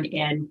on.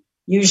 And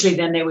usually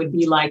then they would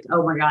be like,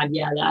 oh my God,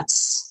 yeah,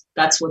 that's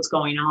that's what's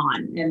going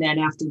on. And then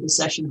after the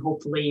session,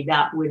 hopefully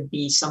that would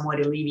be somewhat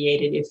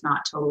alleviated, if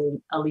not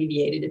totally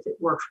alleviated, if it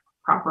worked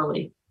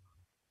properly.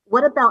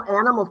 What about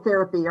animal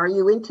therapy? Are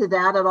you into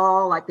that at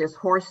all? Like there's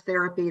horse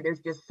therapy. There's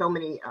just so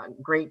many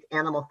great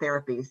animal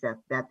therapies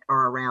that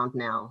are around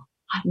now.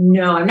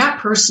 No, I'm not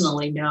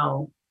personally.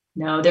 No,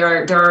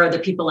 there are other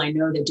people I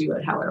know that do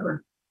it,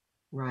 however.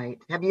 Right.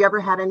 Have you ever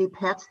had any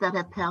pets that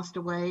have passed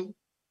away?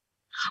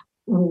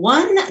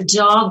 One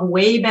dog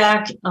way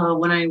back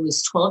when I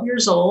was 12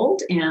 years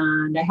old,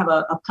 and I have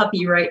a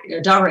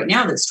dog right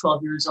now that's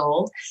 12 years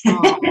old.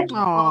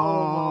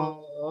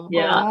 Oh,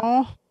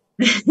 yeah.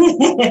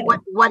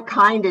 What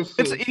kind is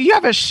she? You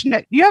have a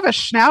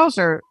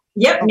schnauzer.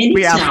 Yep, mini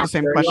we schnauzer. Asked the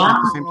same question at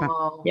the same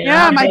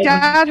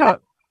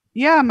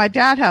time. My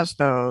dad has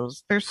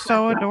those. They're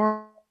so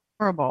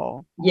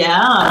adorable.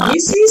 Yeah,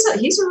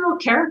 he's a real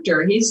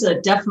character. He's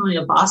definitely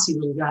a bossy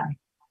little guy.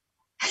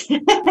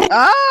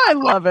 I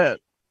love it.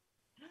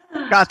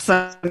 Got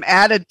some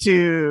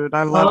attitude.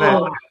 I love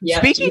it. Yeah,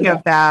 Speaking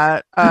of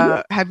that,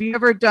 have you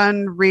ever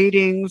done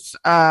readings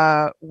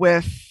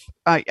with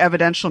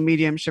evidential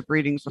mediumship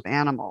readings with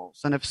animals?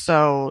 And if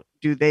so,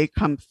 do they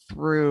come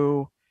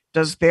through?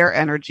 Does their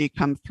energy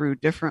come through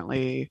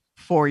differently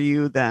for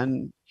you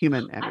than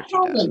human energy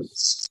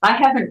does? I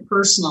haven't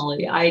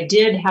personally. I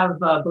did have,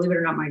 believe it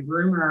or not, my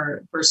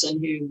groomer person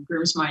who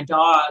grooms my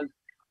dog.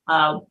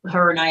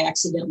 Her and I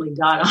accidentally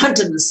got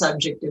onto the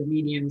subject of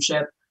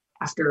mediumship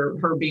after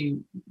her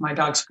being my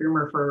dog's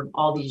groomer for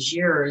all these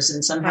years.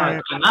 And somehow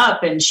it came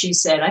up and she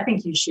said, I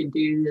think you should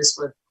do this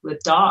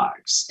with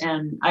dogs.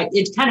 And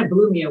it kind of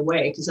blew me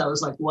away because I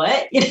was like,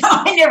 what?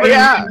 I never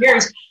in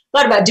years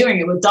thought about doing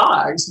it with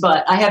dogs,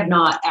 but I have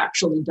not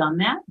actually done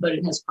that, but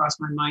it has crossed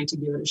my mind to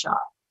give it a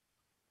shot.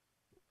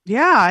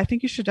 Yeah, I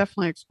think you should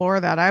definitely explore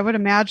that. I would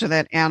imagine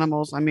that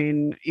animals, I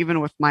mean, even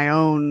with my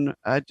own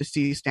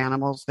deceased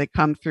animals, they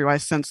come through, I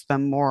sense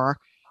them more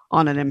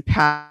on an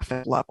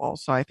empathic level.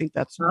 So I think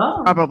that's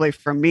probably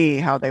for me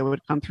how they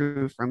would come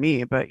through for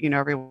me, but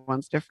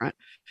everyone's different.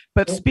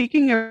 But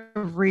speaking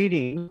of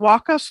reading,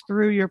 walk us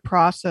through your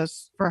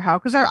process for how,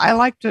 because I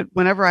like to,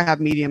 whenever I have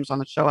mediums on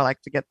the show, I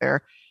like to get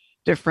their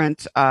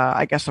different,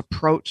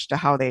 approach to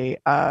how they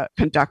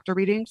conduct a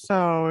reading.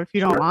 So if you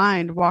don't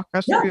mind, walk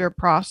us through your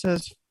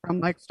process from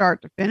like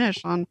start to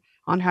finish on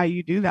how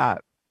you do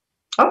that.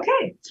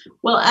 Okay.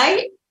 Well,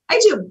 I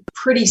do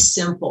pretty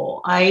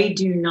simple. I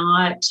do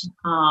not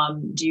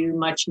do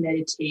much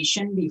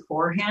meditation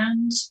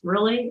beforehand,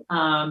 really.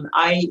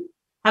 I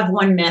have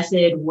one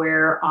method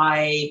where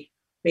I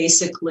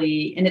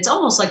basically, and it's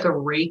almost like a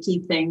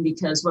Reiki thing,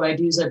 because what I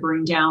do is I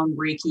bring down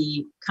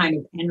Reiki kind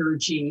of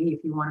energy,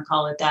 if you want to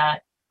call it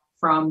that,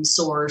 from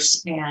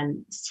source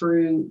and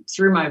through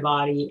my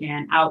body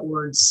and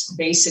outwards,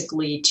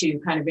 basically to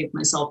kind of make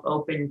myself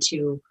open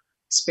to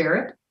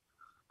spirit.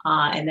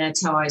 And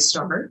that's how I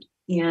start.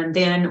 And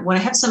then when I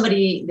have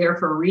somebody there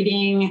for a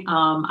reading,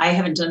 I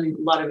haven't done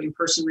a lot of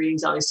in-person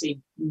readings. Obviously,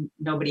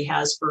 nobody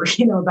has for,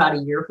 about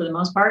a year for the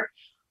most part.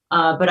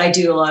 But I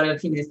do a lot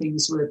of,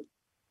 things with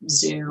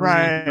Zoom,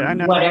 right? I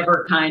know.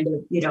 Whatever kind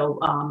of,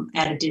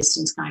 at a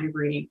distance kind of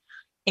reading.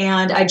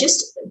 And I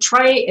just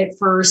try at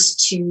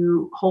first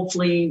to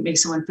hopefully make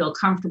someone feel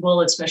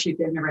comfortable, especially if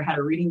they've never had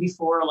a reading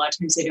before. A lot of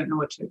times they don't know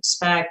what to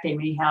expect. They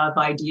may have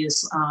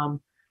ideas,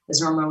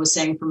 as Norma was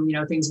saying, from,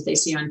 things that they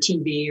see on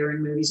TV or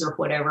in movies or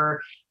whatever,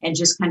 and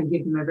just kind of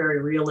give them a very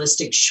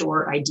realistic,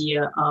 short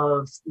idea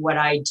of what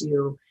I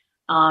do.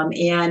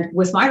 And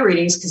with my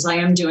readings, because I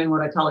am doing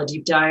what I call a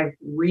deep dive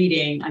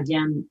reading,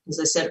 again, as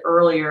I said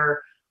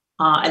earlier,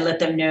 I let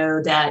them know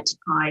that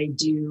I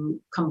do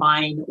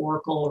combine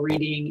oracle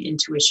reading,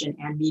 intuition,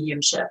 and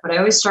mediumship. But I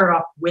always start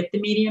off with the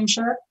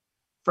mediumship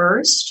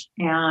first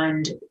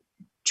and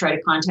try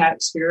to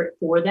contact spirit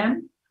for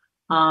them.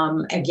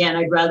 Again,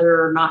 I'd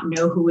rather not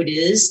know who it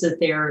is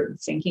that they're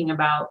thinking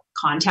about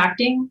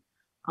contacting,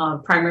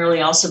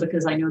 primarily also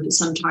because I know that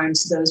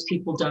sometimes those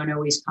people don't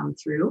always come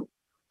through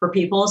for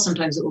people.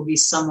 Sometimes it will be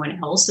someone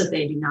else that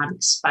they do not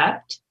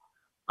expect.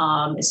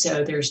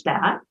 So there's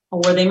that.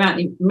 Or they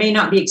may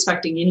not be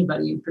expecting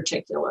anybody in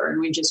particular,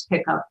 and we just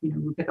pick up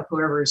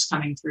whoever is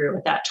coming through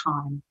at that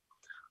time.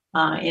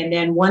 And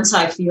then once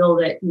I feel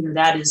that,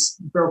 that is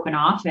broken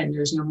off and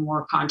there's no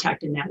more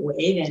contact in that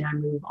way, then I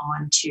move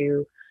on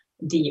to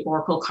the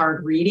oracle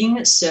card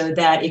reading so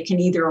that it can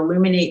either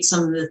illuminate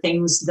some of the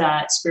things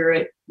that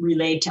spirit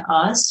relayed to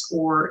us,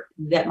 or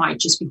that might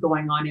just be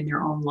going on in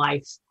their own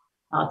life,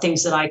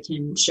 things that I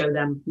can show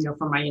them,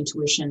 from my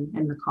intuition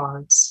and the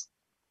cards.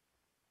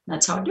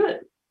 That's how I do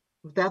it.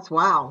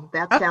 Wow.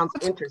 That sounds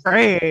interesting.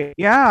 Great.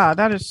 Yeah,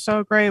 that is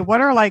so great.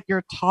 What are like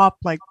your top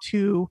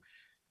 2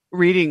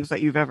 readings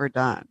that you've ever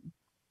done?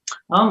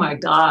 Oh my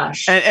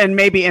gosh. And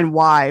maybe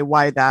why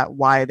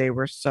they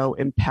were so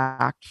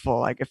impactful,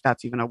 like if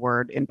that's even a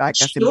word, I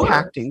guess, Sure.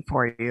 impacting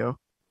for you.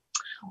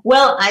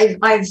 Well, I've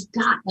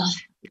got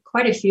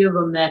quite a few of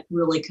them that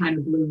really kind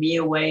of blew me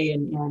away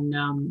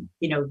and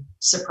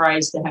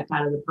surprised the heck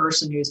out of the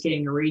person who's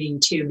getting a reading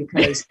too,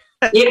 because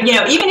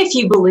even if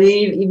you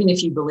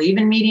believe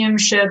in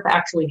mediumship,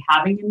 actually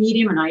having a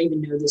medium, and I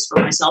even know this for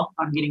myself,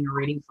 if I'm getting a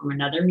reading from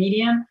another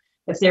medium,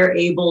 if they're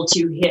able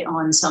to hit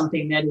on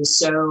something that is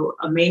so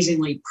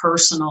amazingly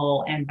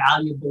personal and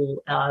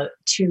valuable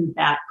to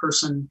that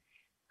person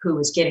who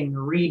is getting the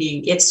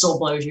reading, it still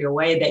blows you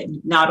away that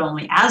not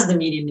only as the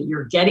medium that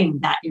you're getting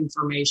that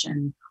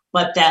information,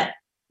 but that,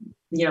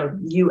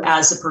 you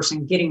as the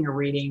person getting the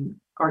reading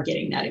are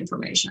getting that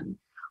information.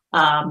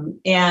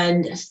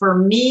 And for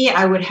me,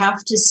 I would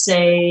have to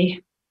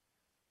say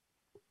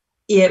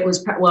it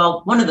was,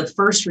 one of the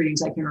first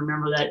readings I can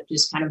remember that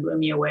just kind of blew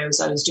me away was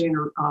I was doing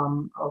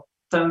a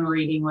phone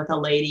reading with a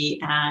lady,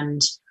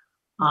 and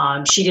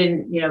she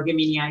didn't, give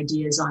me any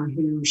ideas on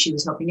who she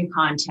was hoping to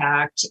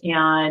contact.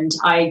 And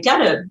I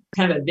got a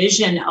kind of a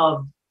vision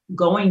of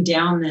going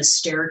down this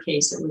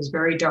staircase that was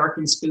very dark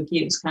and spooky.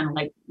 It was kind of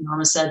like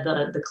Norma said,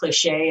 the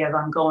cliche of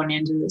I'm going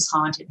into this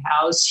haunted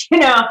house,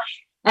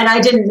 and I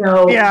didn't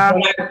know,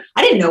 I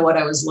didn't know what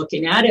I was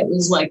looking at. It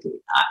was like,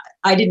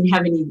 I didn't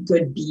have any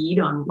good bead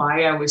on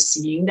why I was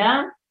seeing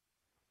that.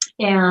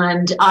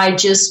 And I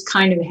just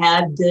kind of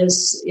had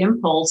this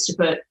impulse to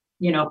put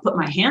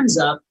my hands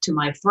up to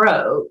my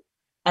throat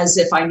as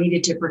if I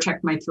needed to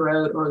protect my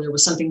throat or there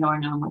was something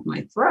going on with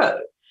my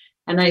throat.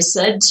 And I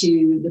said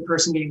to the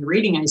person getting the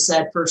reading, I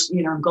said, first,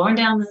 I'm going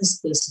down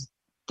this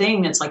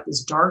thing that's like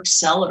this dark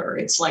cellar.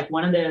 It's like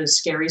one of those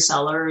scary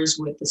cellars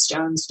with the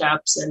stone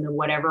steps and the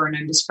whatever. And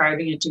I'm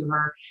describing it to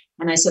her.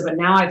 And I said, but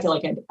now I feel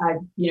like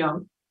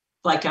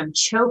like I'm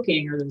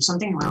choking or there's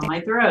something around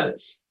my throat.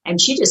 And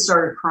she just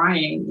started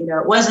crying.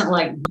 It wasn't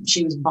like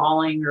she was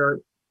bawling or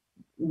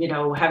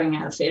having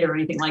a fit or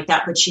anything like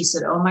that. But she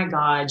said, oh my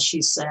God,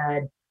 she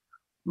said,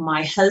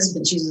 my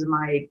husband, she said,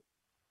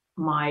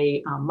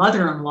 my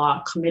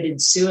mother-in-law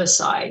committed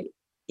suicide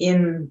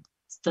in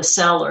the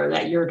cellar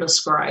that you're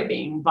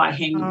describing by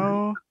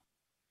hanging.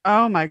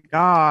 Oh my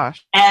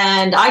gosh.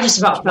 And I just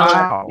about fell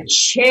out of the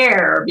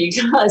chair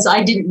because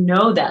I didn't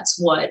know that's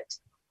what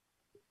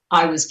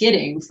I was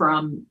getting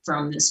from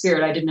the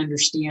spirit. I didn't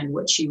understand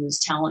what she was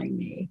telling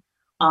me.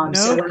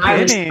 So when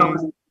I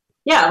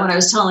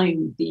was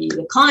telling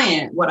the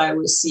client what I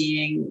was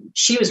seeing,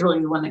 she was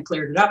really the one that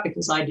cleared it up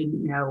because I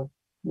didn't know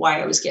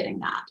why I was getting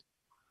that.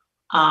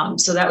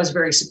 So that was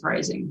very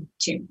surprising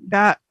to me.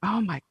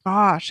 Oh my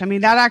gosh. I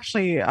mean, that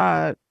actually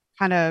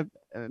kind of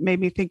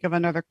made me think of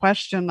another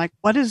question. Like,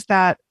 what is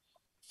that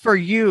for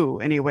you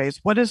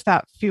anyways? What does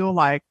that feel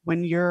like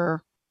when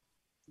you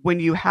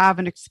have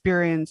an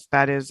experience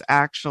that is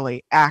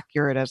actually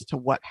accurate as to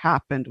what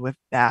happened with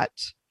that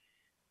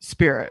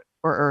spirit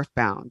or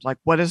earthbound? Like,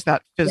 what does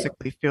that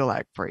physically feel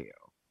like for you?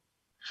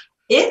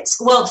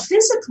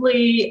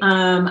 Physically,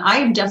 I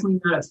am definitely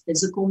not a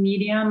physical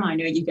medium. I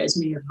know you guys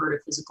may have heard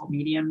of physical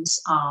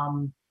mediums,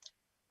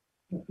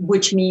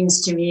 which means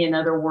to me, in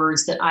other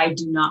words, that I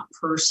do not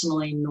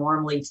personally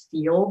normally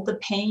feel the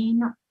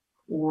pain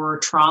or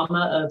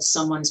trauma of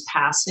someone's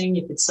passing.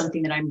 If it's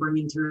something that I'm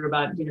bringing through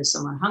about,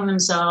 someone hung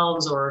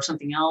themselves or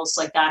something else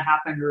like that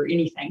happened or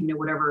anything,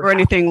 whatever. Or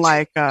anything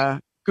like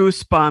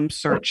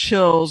goosebumps or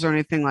chills or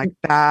anything like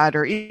that,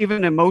 or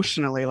even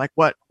emotionally, like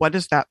what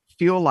does that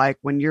feel like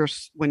when you're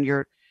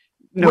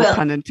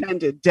pun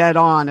intended, dead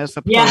on as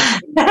opposed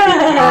to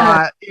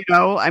not,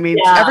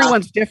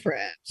 everyone's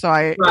different.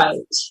 So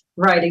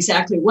Right,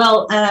 exactly.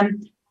 Well,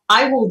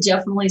 I will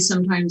definitely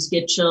sometimes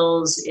get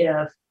chills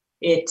if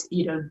it,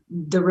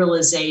 the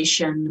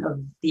realization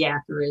of the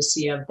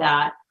accuracy of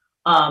that.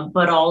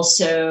 But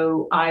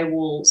also I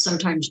will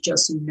sometimes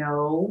just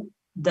know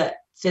that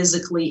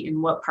physically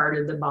in what part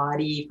of the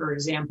body, for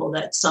example,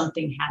 that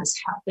something has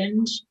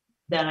happened,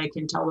 that I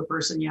can tell the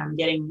person, I'm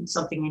getting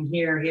something in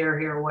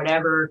here,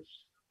 whatever.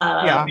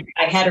 I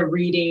had a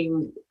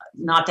reading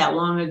not that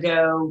long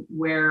ago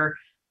where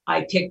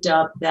I picked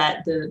up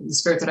that the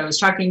spirit that I was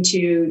talking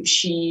to,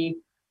 she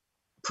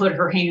put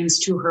her hands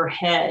to her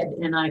head.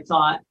 And I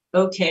thought,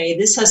 okay,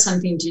 this has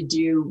something to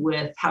do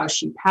with how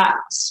she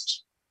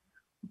passed.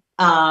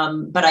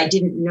 But I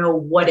didn't know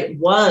what it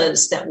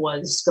was that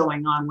was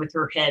going on with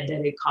her head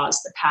that had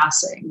caused the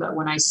passing. But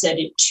when I said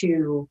it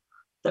to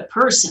the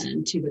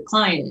person, to the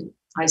client,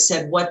 I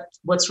said,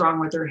 what's wrong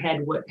with her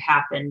head? What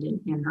happened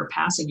in her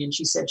passing? And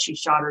she said she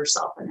shot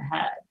herself in the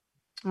head.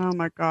 Oh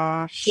my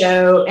gosh.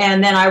 So,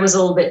 and then I was a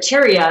little bit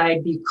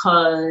teary-eyed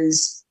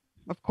because,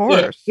 of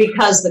course,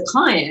 because the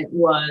client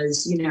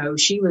was,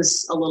 she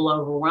was a little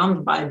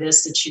overwhelmed by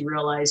this, that she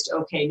realized,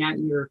 okay, now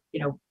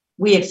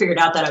we had figured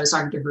out that I was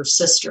talking to her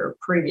sister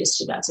previous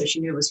to that. So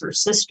she knew it was her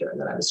sister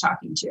that I was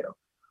talking to.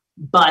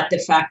 But the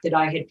fact that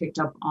I had picked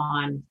up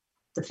on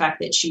the fact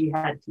that she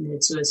had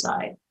committed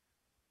suicide.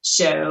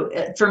 So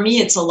for me,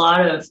 it's a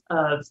lot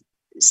of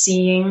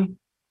seeing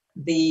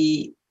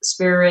the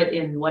spirit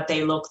in what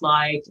they look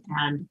like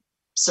and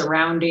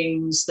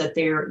surroundings that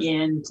they're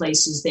in,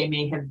 places they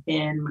may have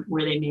been,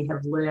 where they may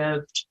have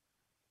lived.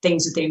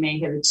 things that they may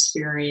have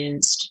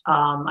experienced.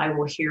 I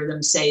will hear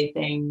them say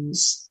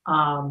things,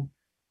 and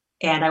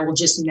I will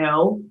just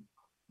know.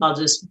 I'll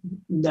just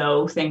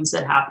know things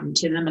that happened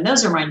to them. And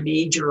those are my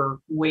major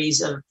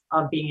ways of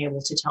being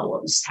able to tell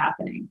what was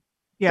happening.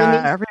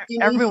 Yeah,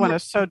 everyone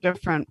is so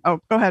different.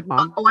 Oh, go ahead,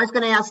 Mom. I was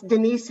going to ask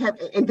Denise,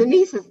 and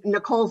Denise is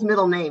Nicole's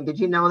middle name. Did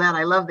you know that?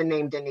 I love the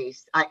name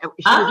Denise. She was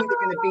either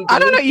going to be Denise, I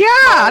don't know. Yeah,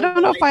 I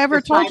don't know if I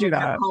ever told you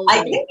that.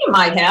 I think you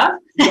might have.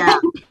 Yeah,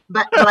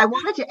 but I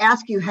wanted to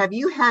ask you, have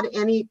you had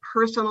any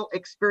personal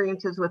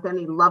experiences with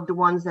any loved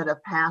ones that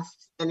have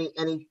passed?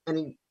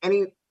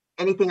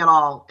 Anything at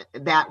all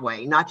that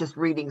way? Not just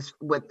readings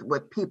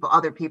with people,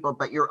 other people,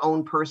 but your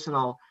own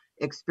personal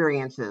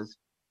experiences.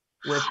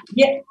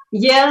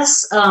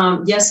 Yes,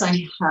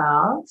 I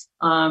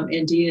have.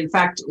 Indeed, in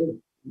fact,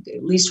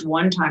 at least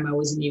one time I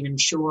wasn't even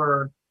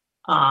sure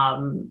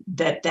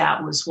that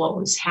was what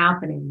was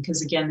happening,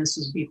 because again, this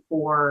was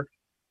before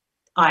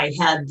I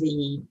had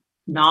the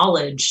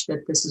knowledge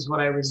that this is what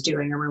I was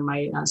doing. I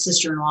remember my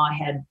sister-in-law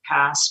had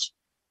passed,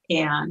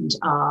 and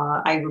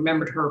I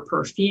remembered her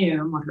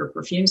perfume, what her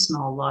perfume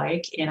smelled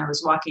like, and I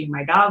was walking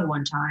my dog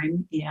one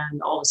time,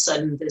 and all of a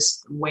sudden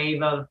this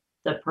wave of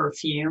the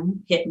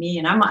perfume hit me,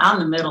 and I'm out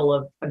in the middle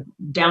of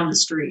down the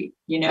street.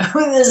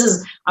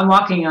 I'm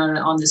walking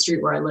on the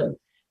street where I live.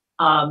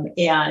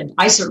 And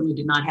I certainly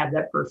did not have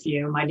that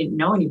perfume. I didn't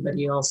know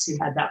anybody else who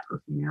had that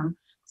perfume.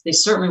 There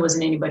certainly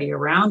wasn't anybody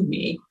around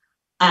me.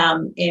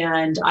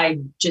 And I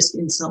just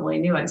instantly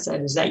knew. I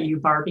said, "Is that you,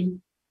 Barbie?"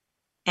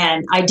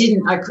 And I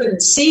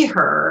couldn't see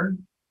her.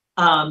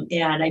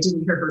 And I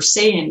didn't hear her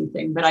say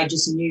anything, but I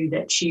just knew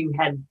that she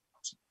had,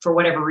 for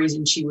whatever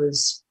reason, she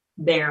was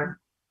there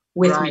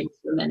with me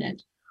for a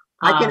minute.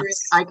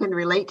 I can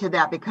relate to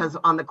that, because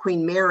on the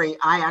Queen Mary,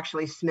 I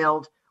actually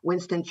smelled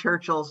Winston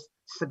Churchill's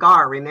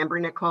cigar. Remember,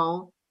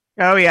 Nicole?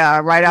 Oh yeah,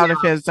 right out of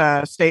his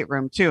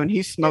stateroom too, and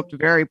he smoked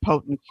very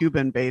potent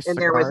Cuban-based cigars.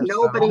 And there was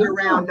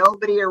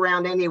nobody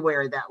around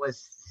anywhere that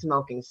was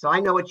smoking. So I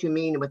know what you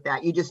mean with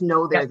that. You just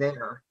know they're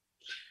there.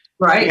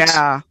 Right.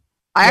 Yeah.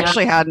 I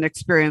actually had an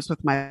experience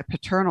with my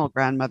paternal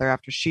grandmother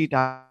after she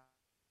died,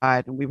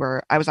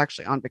 and I was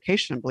actually on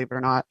vacation, believe it or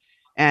not.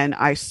 And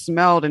I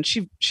smelled, and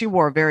she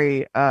wore a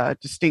very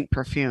distinct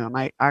perfume.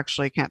 I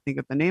actually can't think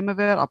of the name of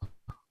it. I'll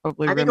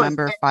probably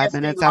remember 5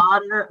 minutes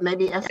after.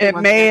 Maybe it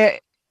may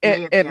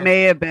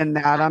have been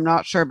that. I'm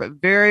not sure, but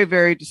very,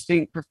 very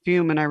distinct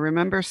perfume. And I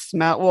remember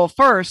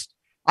first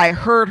I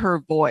heard her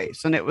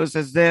voice, and it was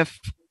as if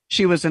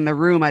she was in the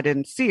room. I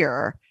didn't see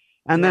her.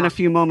 And then a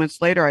few moments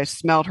later, I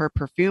smelled her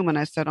perfume, and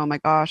I said, "Oh my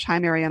gosh, hi,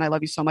 Marianne, I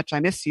love you so much. I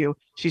miss you."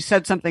 She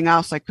said something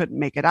else. I couldn't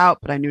make it out,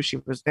 but I knew she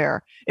was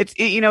there. It's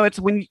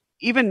when,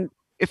 even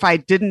if I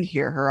didn't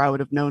hear her, I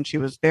would have known she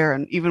was there.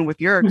 And even with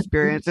your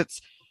experience,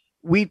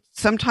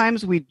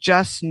 sometimes we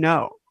just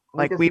know,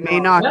 like we may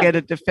not get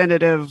a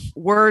definitive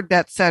word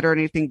that's said or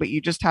anything, but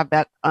you just have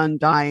that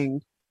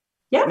undying,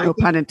 no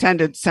pun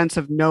intended, sense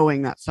of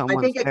knowing that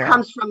someone's there. I think it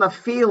comes from a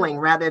feeling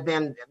rather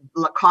than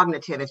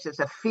cognitive. It's just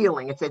a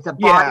feeling. It's a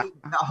body,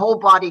 the whole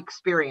body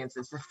experience.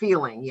 It's a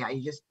feeling. Yeah,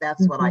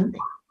 that's what I think.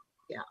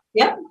 Yeah.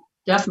 Yeah,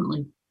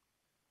 definitely.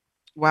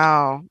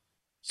 Wow.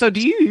 So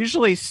do you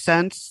usually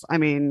sense, I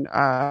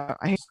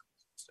hate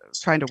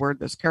trying to word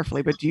this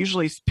carefully, but do you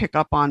usually pick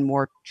up on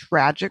more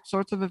tragic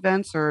sorts of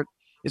events, or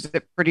is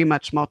it pretty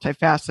much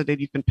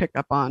multifaceted? You can pick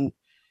up on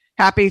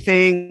happy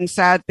things,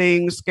 sad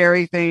things,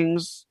 scary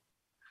things?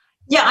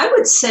 Yeah, I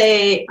would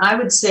say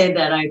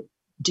that I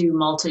do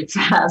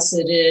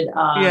multifaceted.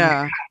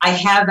 I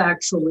have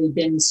actually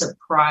been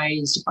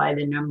surprised by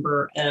the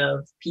number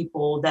of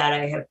people that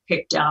I have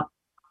picked up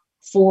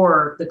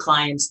for the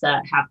clients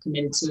that have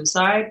committed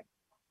suicide.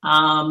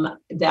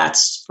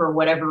 That's for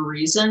whatever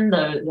reason,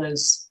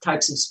 those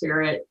types of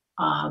spirit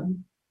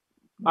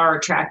are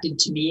attracted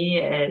to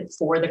me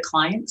for the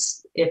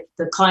clients. If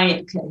the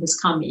client has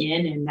come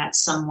in and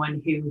that's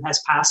someone who has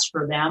passed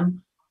for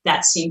them,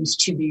 that seems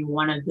to be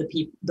one of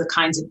the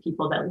kinds of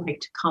people that like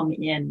to come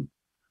in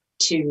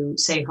to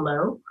say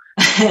hello.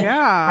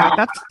 Yeah,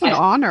 that's an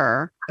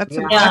honor. That's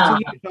a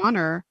huge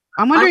honor.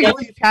 I'm wondering if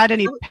you've had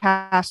any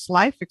past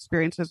life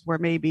experiences where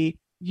maybe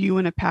you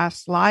in a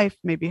past life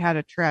maybe had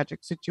a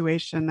tragic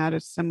situation that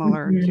is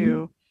similar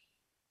to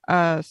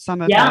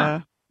some of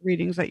the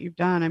readings that you've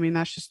done. I mean,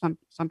 that's just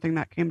something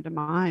that came to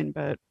mind,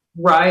 but.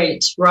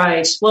 Right.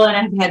 Well, and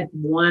I've had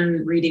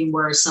one reading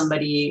where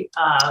somebody,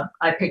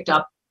 I picked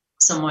up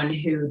someone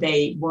who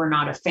they were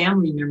not a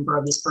family member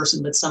of this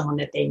person, but someone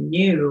that they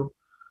knew,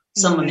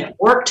 someone that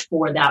worked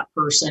for that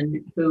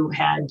person who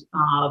had,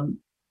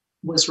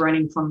 was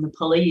running from the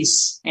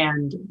police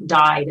and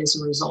died as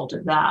a result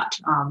of that,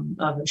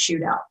 of a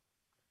shootout.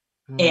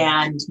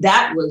 And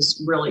that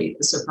was really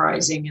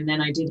surprising. And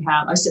then I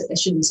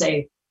shouldn't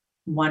say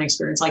one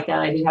experience like that.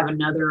 I did have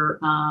another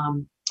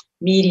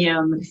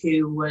medium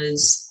who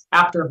was,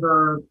 after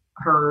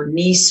her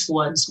niece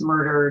was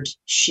murdered,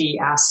 she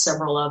asked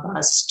several of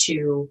us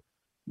to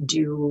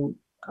do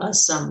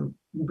some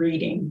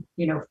reading,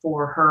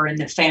 for her and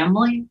the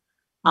family.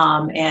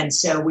 And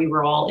so we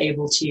were all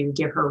able to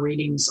give her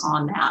readings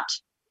on that.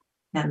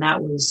 And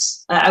that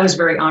was, I was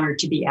very honored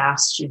to be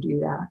asked to do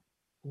that.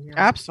 Yeah.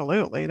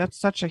 Absolutely. That's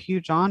such a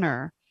huge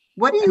honor.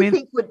 What do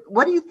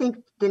you think,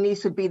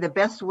 Denise, would be the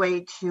best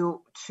way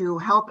to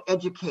help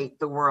educate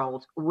the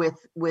world with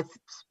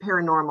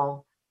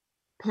paranormal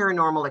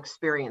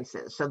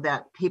experiences, so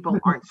that people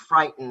aren't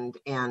frightened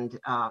and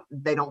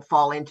they don't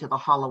fall into the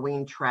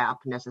Halloween trap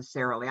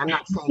necessarily? I'm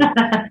not saying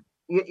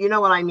you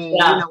know what I mean.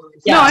 Yeah. You know what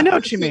No, I know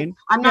what you mean.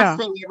 I'm not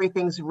saying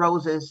everything's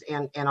roses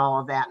and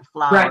all of that and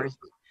flowers. Right.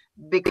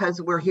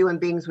 Because we're human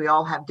beings, we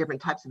all have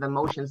different types of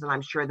emotions, and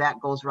I'm sure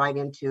that goes right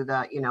into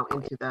the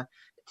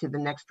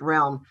next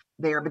realm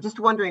there. But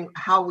just wondering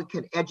how we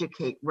could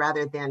educate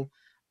rather than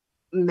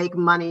make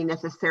money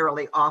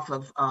necessarily off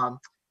of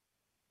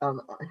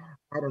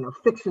I don't know,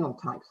 fictional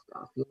type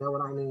stuff. You know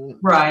what I mean?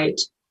 Right.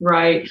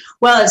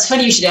 Well, it's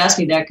funny you should ask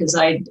me that, because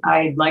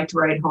I like to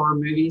write horror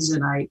movies,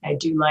 and I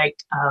do like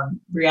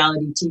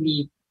reality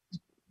TV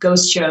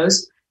ghost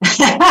shows.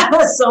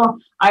 So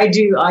I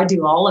do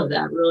all of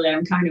that. Really,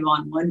 I'm kind of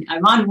on one.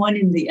 I'm on one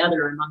and the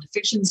other. I'm on the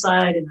fiction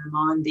side, and I'm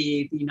on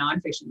the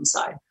nonfiction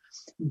side.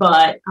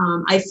 But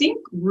I think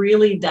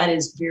really that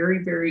is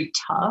very, very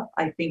tough.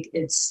 I think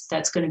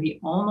that's going to be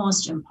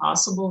almost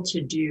impossible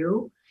to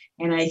do.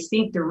 And I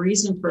think the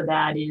reason for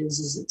that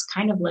is it's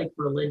kind of like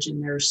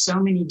religion. There's so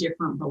many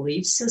different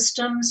belief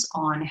systems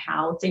on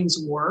how things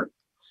work.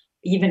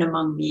 Even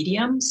among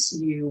mediums,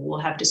 you will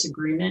have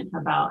disagreement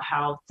about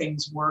how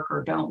things work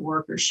or don't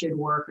work or should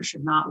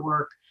not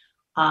work.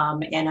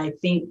 And I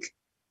think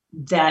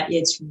that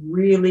it's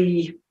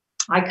really,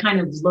 I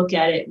kind of look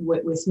at it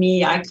with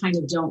me, I kind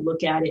of don't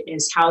look at it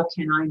as how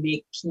can I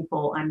make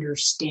people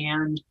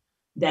understand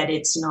that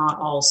it's not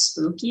all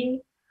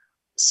spooky,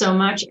 so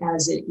much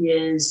as it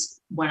is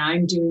when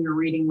I'm doing a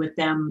reading with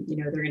them,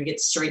 they're going to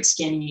get straight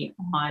skinny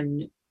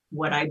on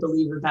what I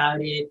believe about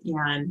it.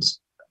 And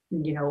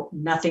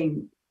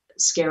nothing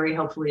scary,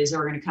 hopefully, is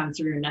ever going to come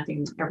through.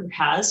 Nothing ever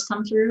has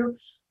come through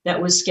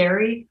that was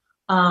scary.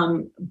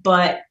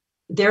 But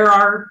there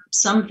are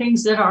some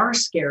things that are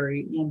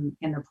scary in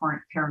the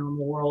paranormal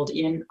world,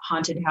 in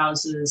haunted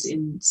houses,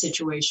 in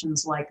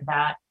situations like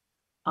that.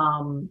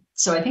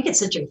 So I think it's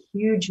such a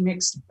huge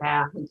mixed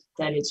bag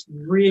that it's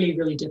really,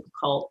 really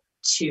difficult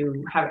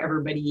to have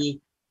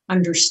everybody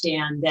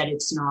understand that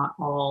it's not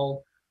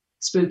all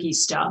spooky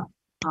stuff.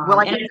 Well,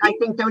 I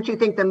think, don't you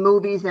think the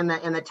movies and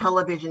the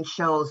television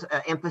shows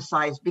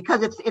emphasize,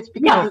 because it's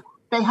because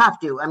they have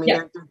to. I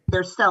mean,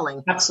 they're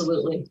selling.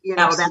 Absolutely.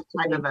 That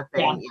type of a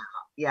thing.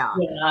 Yeah,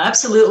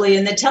 absolutely.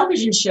 And the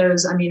television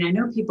shows, I mean, I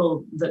know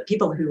the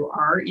people who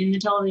are in the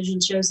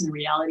television shows and the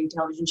reality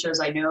television shows,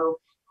 I know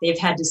they've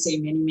had to say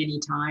many, many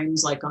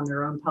times, like on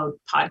their own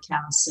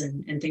podcasts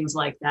and things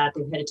like that,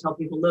 they've had to tell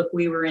people, look,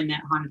 we were in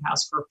that haunted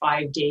house for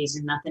 5 days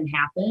and nothing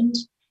happened.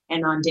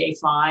 And on day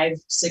 5,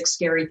 6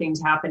 scary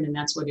things happened. And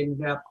that's what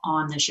ended up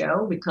on the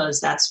show, because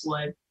that's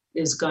what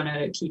is going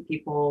to keep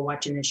people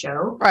watching the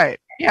show. Right.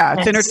 Yeah.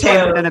 It's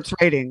entertainment and it's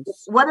ratings.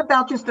 What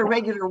about just the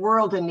regular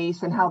world,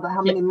 Denise, and how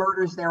many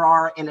murders there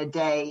are in a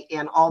day,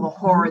 and all the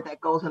horror that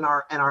goes in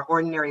our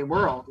ordinary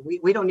world?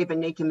 We don't even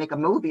need to make a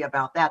movie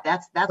about that.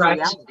 That's right.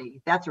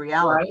 Reality. That's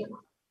reality.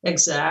 Right.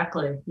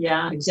 Exactly.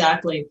 Yeah,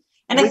 exactly.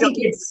 And I think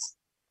it's,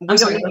 we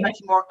don't need much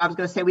more. I was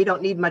going to say, we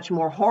don't need much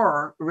more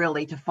horror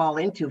really to fall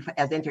into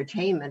as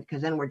entertainment,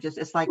 because then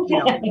it's like,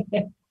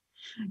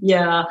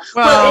 Yeah.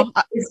 Well,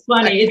 it's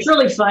funny. It's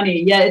really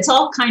funny. Yeah. It's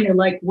all kind of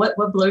like what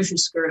blows your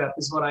skirt up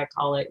is what I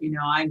call it.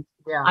 I'm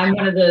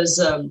one of those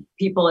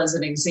people, as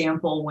an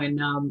example, when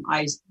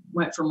I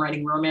went from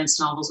writing romance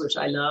novels, which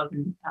I love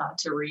and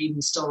to read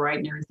and still write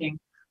and everything,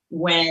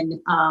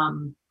 when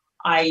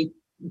I've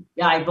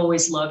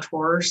always loved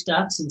horror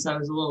stuff since I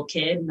was a little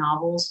kid,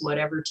 novels,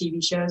 whatever,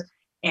 TV shows.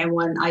 And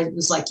when I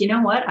was like, you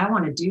know what, I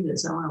want to do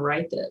this. I want to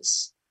write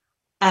this.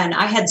 And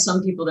I had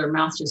some people, their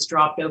mouth just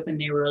dropped open.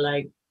 They were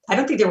like, I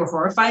don't think they were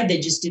horrified.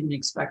 They just didn't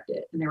expect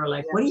it. And they were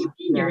like, what do you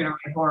mean you're going to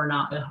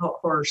write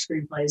horror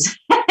screenplays?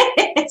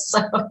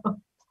 So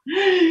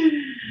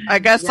I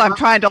guess I'm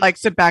trying to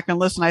sit back and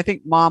listen. I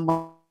think, Mom,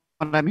 what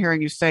I'm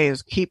hearing you say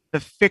is keep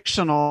the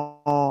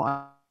fictional.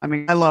 I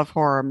mean, I love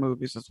horror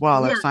movies as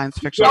well, like science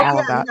fiction, all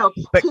of that.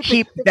 But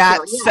keep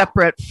that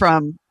separate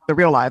from the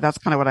real life. That's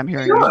kind of what I'm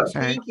hearing you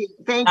say.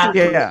 Thank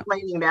you for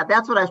explaining that.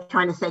 That's what I was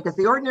trying to say, because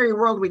the ordinary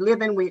world we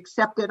live in, we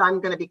accept it.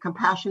 I'm going to be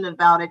compassionate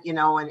about it,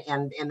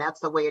 and that's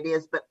the way it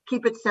is. But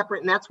keep it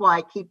separate, and that's why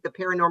I keep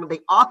the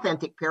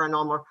authentic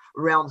paranormal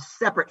realm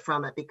separate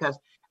from it, because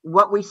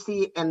what we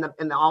see and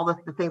all the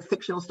thing,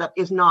 fictional stuff,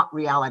 is not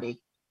reality.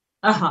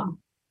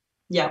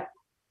 Yeah.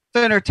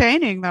 It's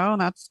entertaining, though,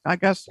 and that's, I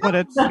guess, what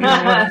its what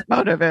its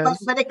motive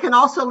is. But it can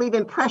also leave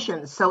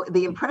impressions. So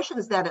the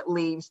impressions that it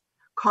leaves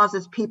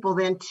causes people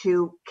then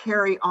to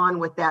carry on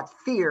with that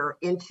fear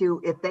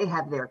into if they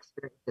have their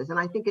experiences. And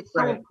I think it's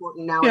so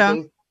important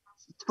nowadays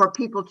for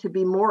people to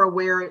be more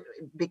aware,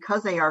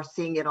 because they are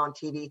seeing it on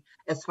TV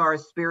as far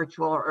as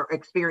spiritual or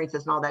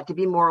experiences and all that, to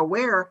be more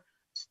aware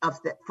of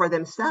for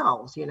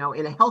themselves, in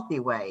a healthy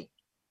way.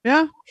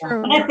 Yeah,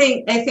 sure. And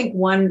I think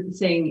one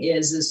thing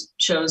is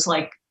shows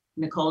like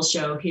Nicole's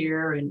show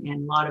here and a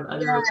lot of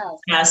other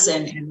podcasts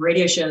and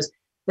radio shows,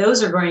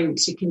 those are going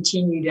to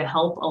continue to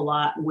help a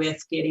lot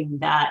with getting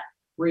that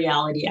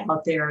reality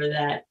out there,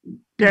 that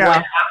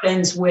what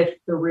happens with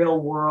the real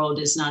world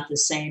is not the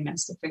same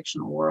as the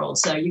fictional world.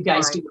 So you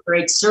guys do a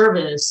great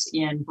service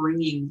in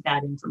bringing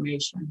that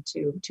information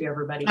to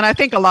everybody. And I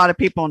think a lot of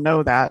people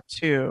know that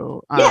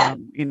too,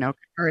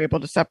 are able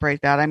to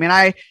separate that. I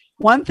mean,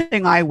 one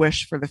thing I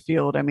wish for the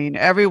field, I mean,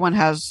 everyone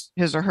has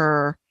his or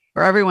her,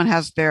 or everyone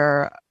has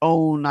their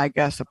own, I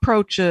guess,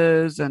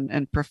 approaches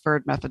and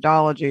preferred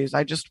methodologies.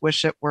 I just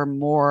wish it were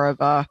more of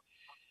a,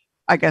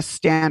 I guess,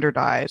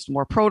 standardized,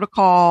 more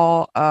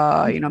protocol,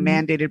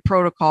 mandated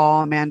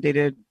protocol,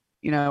 mandated,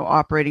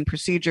 operating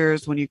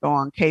procedures when you go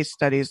on case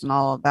studies and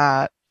all of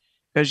that,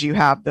 because you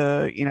have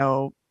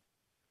the,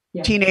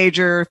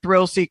 teenager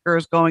thrill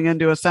seekers going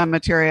into a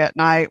cemetery at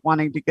night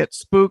wanting to get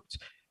spooked.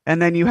 And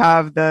then you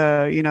have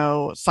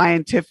the,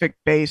 scientific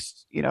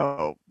based,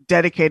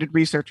 dedicated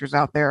researchers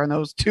out there, and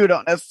those two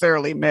don't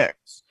necessarily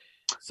mix.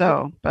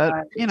 So,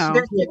 but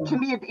to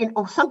me,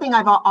 something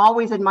I've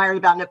always admired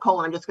about Nicole,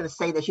 and I'm just going to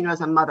say this,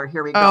 as a mother,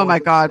 here we go. Oh my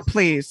God,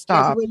 please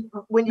stop.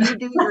 When you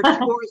do your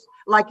tours,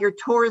 like your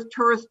tours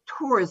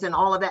and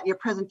all of that, your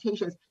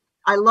presentations,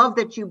 I love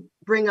that you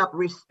bring up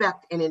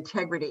respect and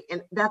integrity.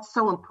 And that's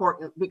so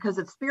important, because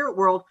the spirit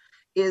world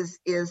is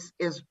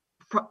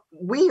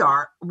we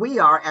are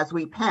as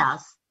we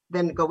pass,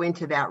 then go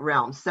into that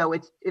realm. So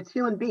it's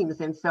human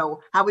beings. And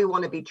so how we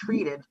want to be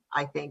treated,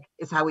 I think,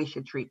 is how we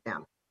should treat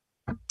them.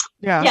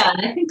 Yeah,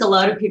 and I think a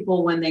lot of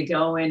people, when they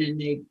go in and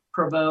they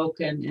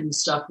provoke and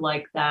stuff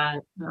like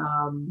that,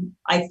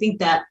 I think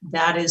that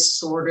is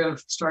sort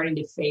of starting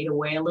to fade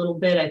away a little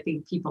bit. I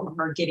think people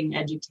are getting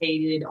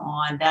educated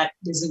on that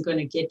isn't going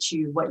to get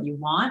you what you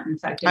want. In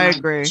fact, I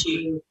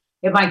agree.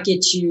 It might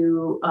get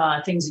you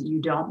things that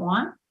you don't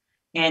want.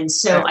 And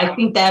so I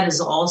think that is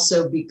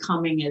also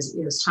becoming,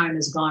 as time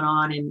has gone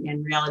on,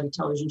 and reality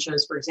television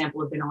shows, for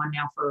example, have been on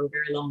now for a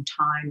very long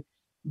time,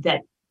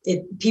 that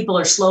people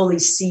are slowly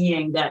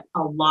seeing that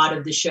a lot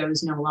of the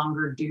shows no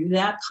longer do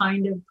that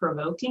kind of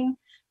provoking.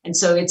 And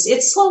so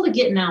it's slowly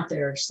getting out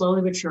there,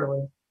 slowly but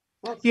surely.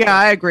 Yeah,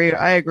 I agree.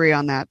 I agree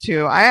on that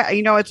too.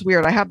 It's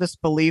weird. I have this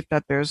belief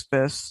that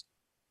it's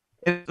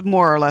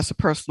more or less a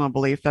personal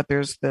belief that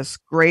there's this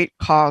great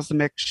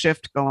cosmic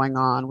shift going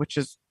on, which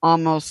is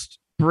almost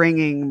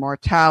bringing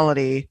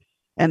mortality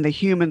and the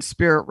human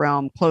spirit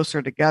realm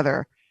closer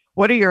together.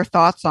 What are your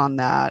thoughts on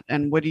that?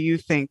 And what do you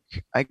think,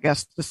 I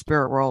guess, the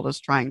spirit world is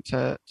trying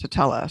to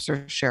tell us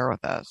or share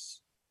with us?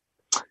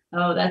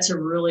 Oh, that's a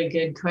really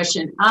good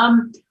question.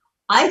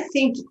 I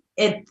think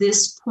at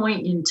this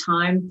point in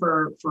time,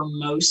 for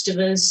most of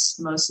us,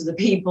 most of the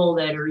people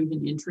that are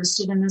even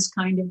interested in this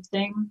kind of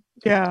thing,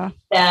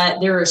 that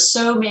there are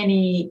so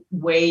many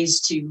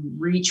ways to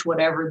reach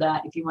whatever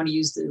that, if you want to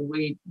use the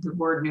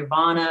word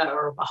nirvana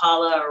or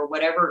Valhalla or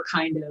whatever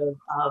kind of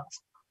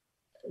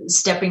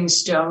stepping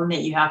stone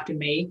that you have to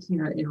make,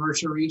 in order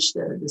to reach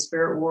the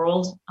spirit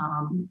world,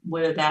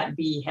 whether that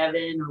be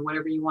heaven or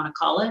whatever you want to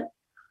call it.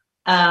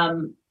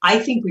 I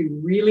think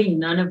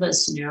none of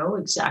us know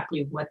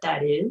exactly what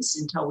that is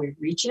until we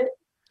reach it.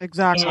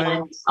 Exactly.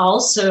 And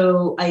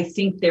also, I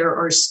think there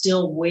are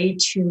still way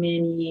too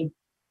many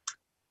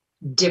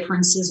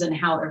differences in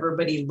how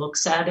everybody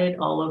looks at it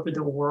all over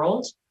the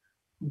world,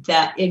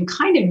 that in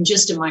kind of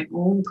just in my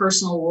own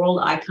personal world,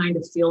 I kind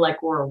of feel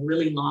like we're a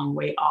really long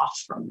way off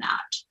from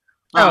that.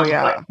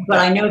 But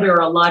I know there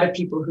are a lot of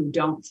people who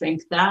don't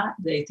think that.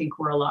 They think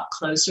we're a lot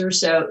closer.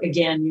 So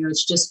again,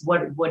 it's just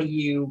what do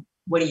you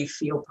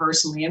feel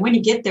personally? And when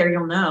you get there,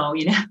 you'll know,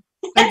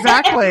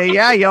 Exactly.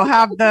 Yeah. You'll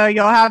have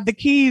the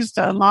keys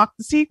to unlock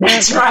the secret.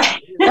 That's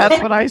right. That's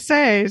what I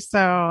say. So,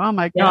 oh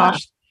my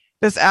gosh,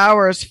 this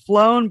hour has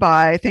flown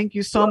by. Thank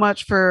you so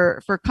much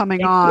for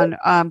coming on.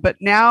 But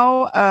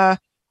now,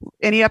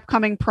 any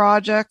upcoming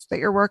projects that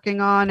you're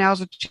working on?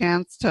 Now's a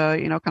chance to,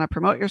 kind of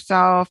promote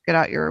yourself, get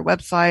out your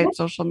website,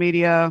 social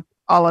media,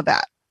 all of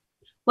that.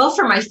 Well,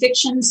 for my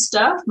fiction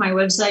stuff, my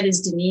website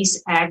is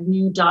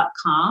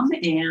deniseagnew.com.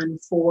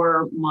 And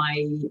for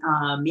my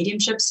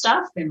mediumship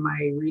stuff and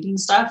my reading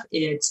stuff,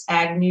 it's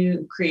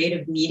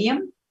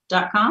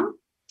agnewcreativemedium.com.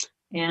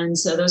 And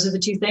so those are the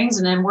two things.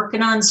 And I'm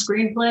working on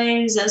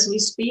screenplays as we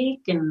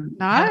speak, and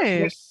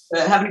nice.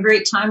 Having a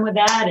great time with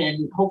that,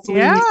 and hopefully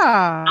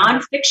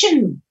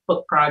nonfiction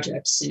book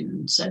projects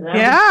soon. So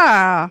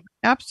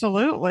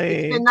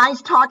absolutely. It's been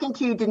nice talking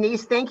to you,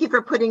 Denise. Thank you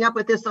for putting up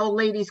with this old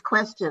lady's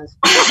questions.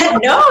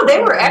 No,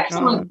 they were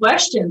excellent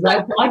questions. I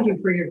applaud you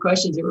for your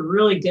questions. They were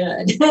really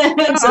good.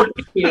 So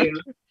thank you.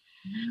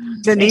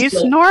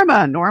 Denise,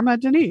 Norma,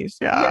 Denise.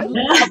 Yeah.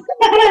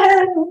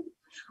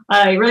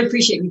 I really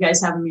appreciate you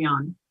guys having me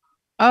on.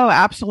 Oh,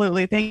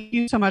 absolutely. Thank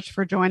you so much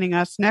for joining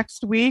us.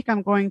 Next week,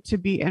 I'm going to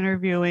be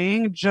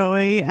interviewing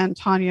Joey and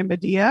Tanya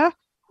Medea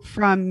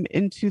from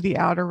Into the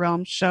Outer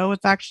Realm show.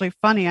 It's actually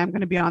funny. I'm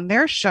going to be on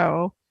their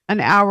show an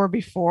hour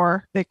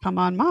before they come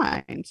on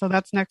mine. So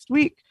that's next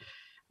week.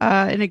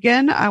 And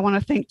again, I want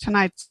to thank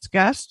tonight's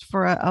guest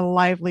for a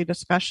lively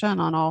discussion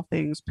on all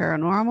things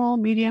paranormal,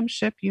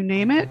 mediumship, you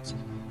name it.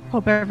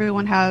 Hope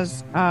everyone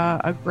has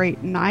a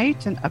great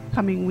night and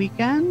upcoming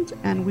weekend,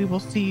 and we will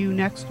see you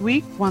next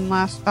week. One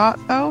last thought,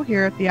 though,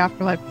 here at the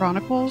Afterlife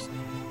Chronicles,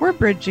 we're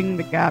bridging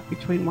the gap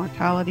between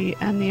mortality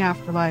and the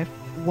afterlife,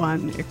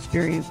 one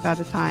experience at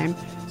a time.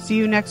 See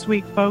you next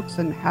week, folks,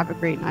 and have a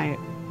great night.